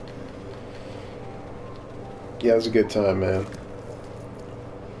 Yeah. Yeah, it was a good time, man.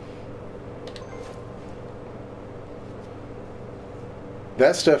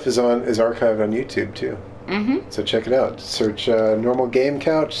 That stuff is archived on YouTube too. Mm-hmm. So check it out. Search Normal Game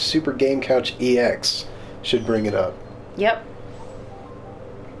Couch, Super Game Couch EX. Should bring it up. Yep.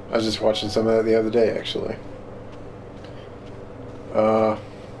 I was just watching some of that the other day, actually.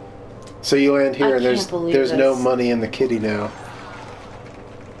 So you land here, and there's no money in the kitty now.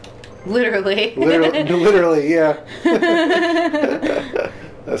 Literally. Literally, yeah.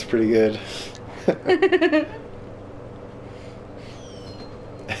 That's pretty good.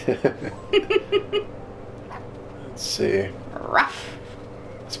 Let's see. Rough.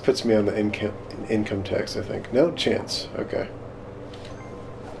 This puts me on the income tax, I think. No chance. Okay.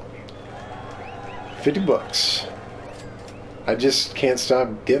 $50. I just can't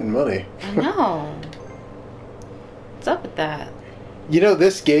stop getting money. I know. What's up with that? You know,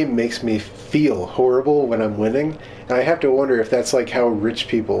 this game makes me feel horrible when I'm winning, and I have to wonder if that's like how rich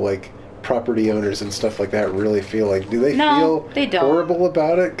people, like property owners and stuff like that, really feel. Like, do they feel they don't. horrible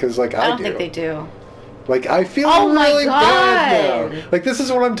about it? Because, like, I do. I don't think they do. Like, I feel my really God. bad now. Like, this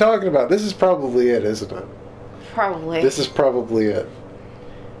is what I'm talking about. This is probably it, isn't it? Probably. This is probably it.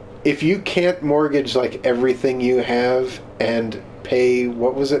 If you can't mortgage, like, everything you have and pay,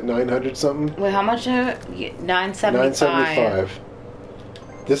 what was it, 900 something? Wait, how much? $975. $975.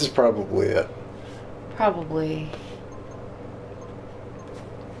 This is probably it. Probably.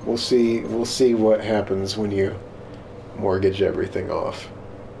 We'll see what happens when you mortgage everything off.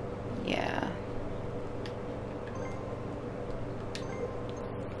 Yeah.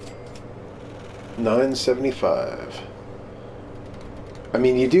 $975. I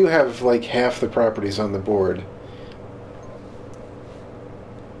mean, you do have like half the properties on the board.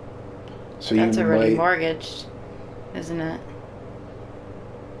 So that's you already might... mortgaged, isn't it?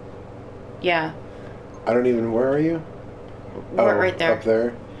 Yeah. I don't even... Where are you? We're right there. Up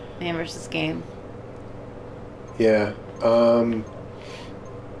there? Man versus game. Yeah.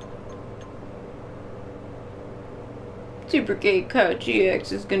 Supergate Cow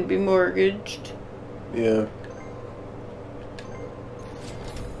GX is going to be mortgaged. Yeah.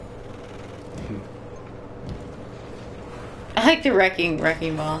 I like the wrecking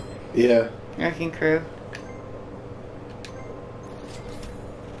ball. Yeah. Wrecking crew.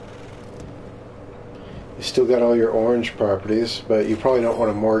 You still got all your orange properties, but you probably don't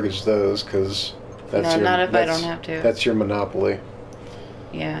want to mortgage those because that's not if I don't have to. That's your monopoly.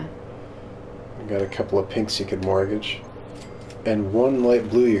 Yeah. You got a couple of pinks you could mortgage, and one light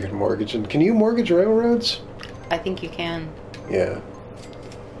blue you could mortgage. And can you mortgage railroads? I think you can. Yeah.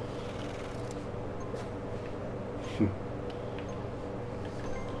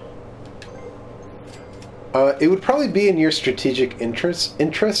 It would probably be in your strategic interest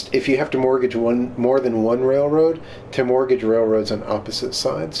if you have to mortgage more than one railroad to mortgage railroads on opposite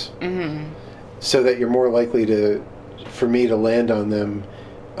sides, so that you're more likely for me to land on them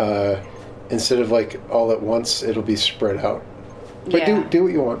instead of like all at once. It'll be spread out. But yeah. do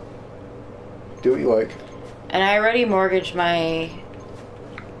what you want. Do what you like. And I already mortgaged my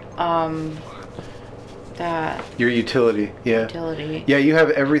Your utility, yeah. Utility. Yeah, you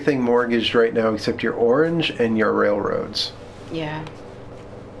have everything mortgaged right now except your orange and your railroads. Yeah.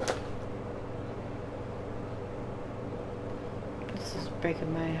 This is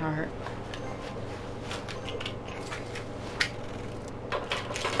breaking my heart.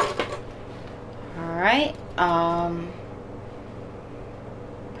 Alright,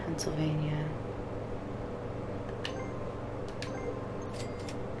 Pennsylvania.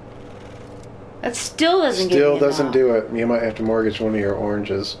 That still doesn't get Still me doesn't enough. do it. You might have to mortgage one of your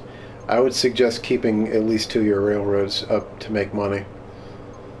oranges. I would suggest keeping at least 2 of your railroads up to make money.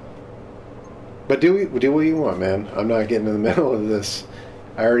 But do what you want, man. I'm not getting in the middle of this.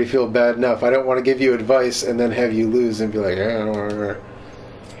 I already feel bad enough. I don't want to give you advice and then have you lose and be like,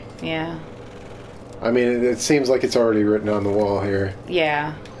 yeah. I mean, it seems like it's already written on the wall here.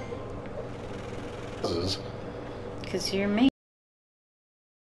 Yeah. Because you're mean.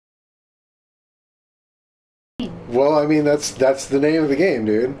 Well, I mean, that's the name of the game,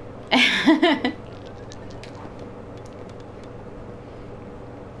 dude.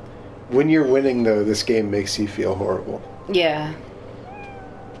 When you're winning, though, this game makes you feel horrible. Yeah.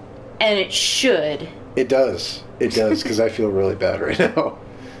 And it should. It does. It does, because I feel really bad right now.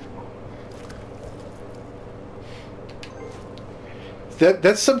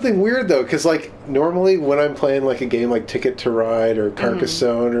 That's something weird, though, because, like, normally when I'm playing, like, a game like Ticket to Ride or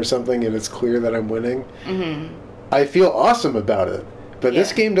Carcassonne or something, and it's clear that I'm winning, I feel awesome about it. But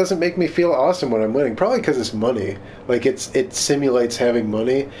this game doesn't make me feel awesome when I'm winning. Probably because it's money. Like, it simulates having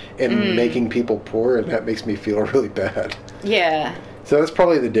money and making people poor, and that makes me feel really bad. Yeah. So that's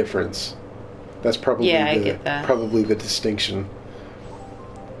probably the difference. That's probably I get that. Probably the distinction.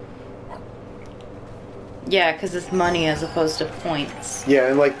 Yeah, because it's money as opposed to points. Yeah,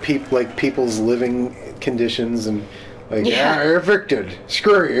 and like people's living conditions and like you're evicted.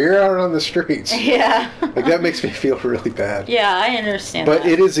 Screw you. You're out on the streets. Yeah. Like that makes me feel really bad. Yeah, I understand. But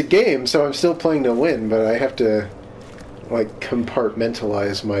that. it is a game, so I'm still playing to win. But I have to like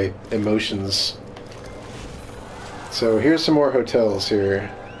compartmentalize my emotions. So here's some more hotels here,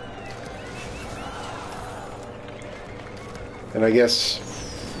 and I guess.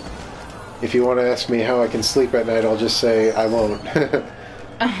 If you want to ask me how I can sleep at night, I'll just say I won't.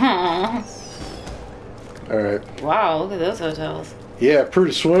 Uh-huh. Alright. Wow, look at those hotels. Yeah,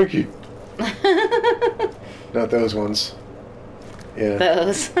 pretty swanky. Not those ones. Yeah.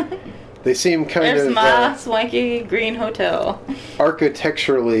 Those. They seem kind There's of... my swanky green hotel.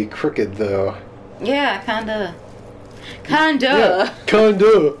 Architecturally crooked, though. Yeah, kinda. Kinda. Yeah,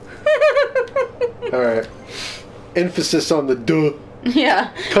 kinda. Alright. Emphasis on the duh. Yeah.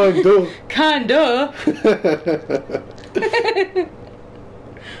 Kinda. Kinda.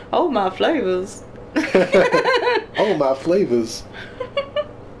 Oh, my flavors. Oh, my flavors.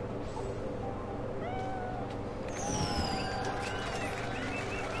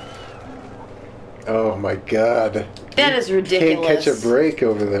 Oh my god. That is ridiculous. Can't catch a break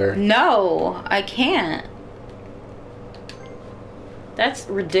over there. No, I can't. That's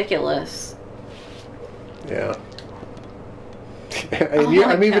ridiculous. Yeah.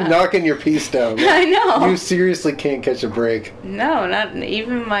 I'm even knocking your piece down. I know. You seriously can't catch a break. No, not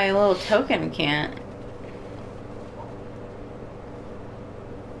even my little token can't.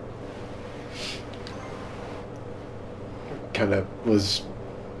 Kind of was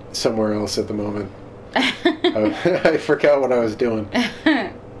somewhere else at the moment. I forgot what I was doing.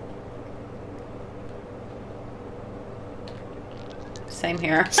 Same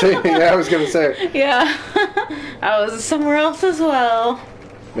here. Yeah, I was gonna say. Yeah, I was somewhere else as well.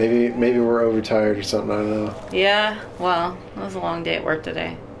 Maybe we're overtired or something. I don't know. Yeah, well, it was a long day at work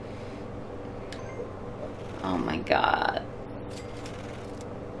today. Oh my god.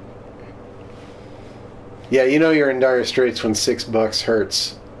 Yeah, you know you're in dire straits when $6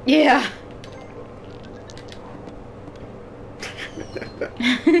 hurts. Yeah.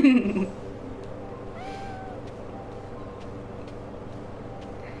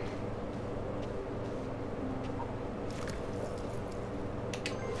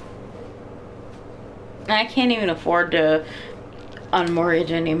 I can't even afford to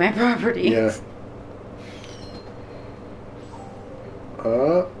unmortgage any of my properties. Yeah.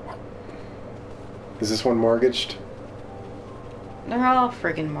 Is this one mortgaged? They're all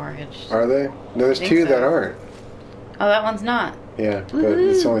friggin' mortgaged. Are they? No, there's two that aren't. Oh, that one's not. Yeah, but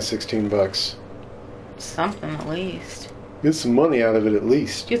it's only $16. Something at least. Get some money out of it at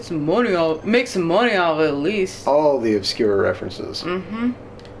least. Get some money out. Make some money out of it at least. All the obscure references. Mm-hmm.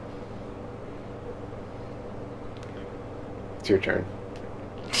 It's your turn.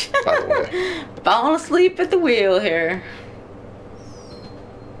 By the way. Falling asleep at the wheel here.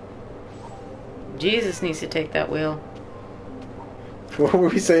 Jesus needs to take that wheel. What were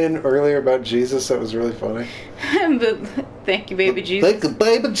we saying earlier about Jesus? That was really funny. But thank you, baby Jesus. Thank you,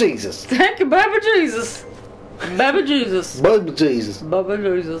 baby Jesus. Thank you, baby Jesus. Baby Jesus. Baby Jesus.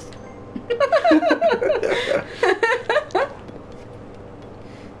 Baby Jesus.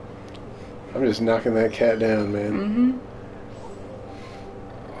 I'm just knocking that cat down, man.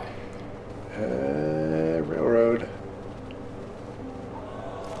 Railroad.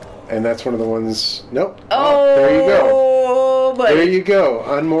 And that's one of the ones... Nope. Oh, there you go. Buddy. There you go.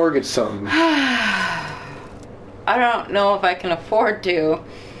 Unmortgage something. I don't know if I can afford to.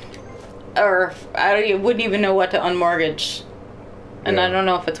 Or I wouldn't even know what to unmortgage. And Yeah. I don't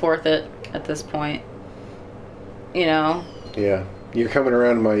know if it's worth it at this point. You know? Yeah. You're coming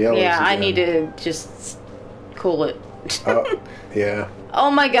around to my yellows Yeah, I again. need to just cool it. Oh, yeah.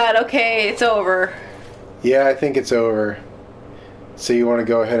 Oh my god, okay, it's over. Yeah, I think it's over. So you want to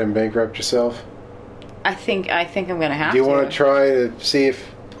go ahead and bankrupt yourself? I think I'm gonna have to. Do you want to try to see if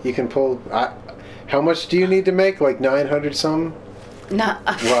you can pull... how much do you need to make? Like 900 something? No.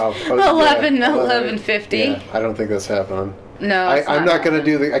 Wow. 1150. Yeah, I don't think that's happening. No, I'm not going to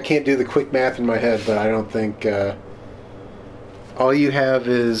do the... I can't do the quick math in my head, but I don't think... all you have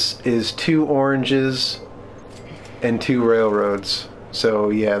is 2 oranges and 2 railroads. So,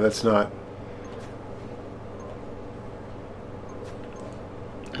 yeah, that's not...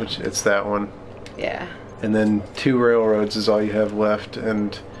 Which, it's that one. Yeah. And then 2 railroads is all you have left,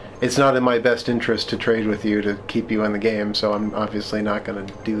 and it's not in my best interest to trade with you to keep you in the game, so I'm obviously not going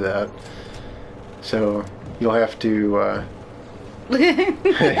to do that. So you'll have to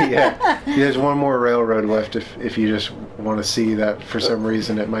yeah, there's 1 more railroad left if you just want to see that for some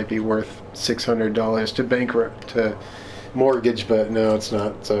reason it might be worth $600 to bankrupt, to mortgage, but no, it's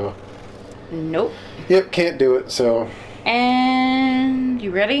not. So Nope. Yep, can't do it. So And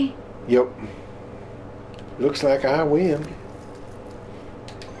you ready? Yep. Looks like I win.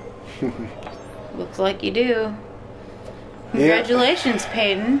 Looks like you do. Congratulations,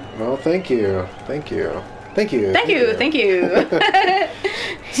 Paedin. Well, thank you. Thank you. Thank you. Thank you. Thank you.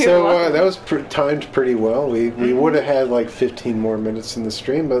 So that was timed pretty well. We would have had like 15 more minutes in the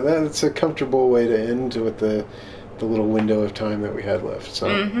stream, but that's a comfortable way to end with the little window of time that we had left.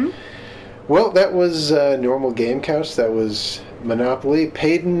 So, well, that was normal game couch. That was Monopoly.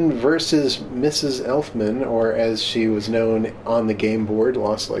 Paedin versus Mrs. Elfman, or as she was known on the game board,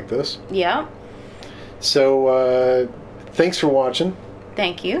 Lost Like This. Yeah. So, thanks for watching.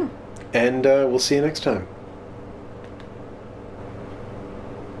 Thank you. And we'll see you next time.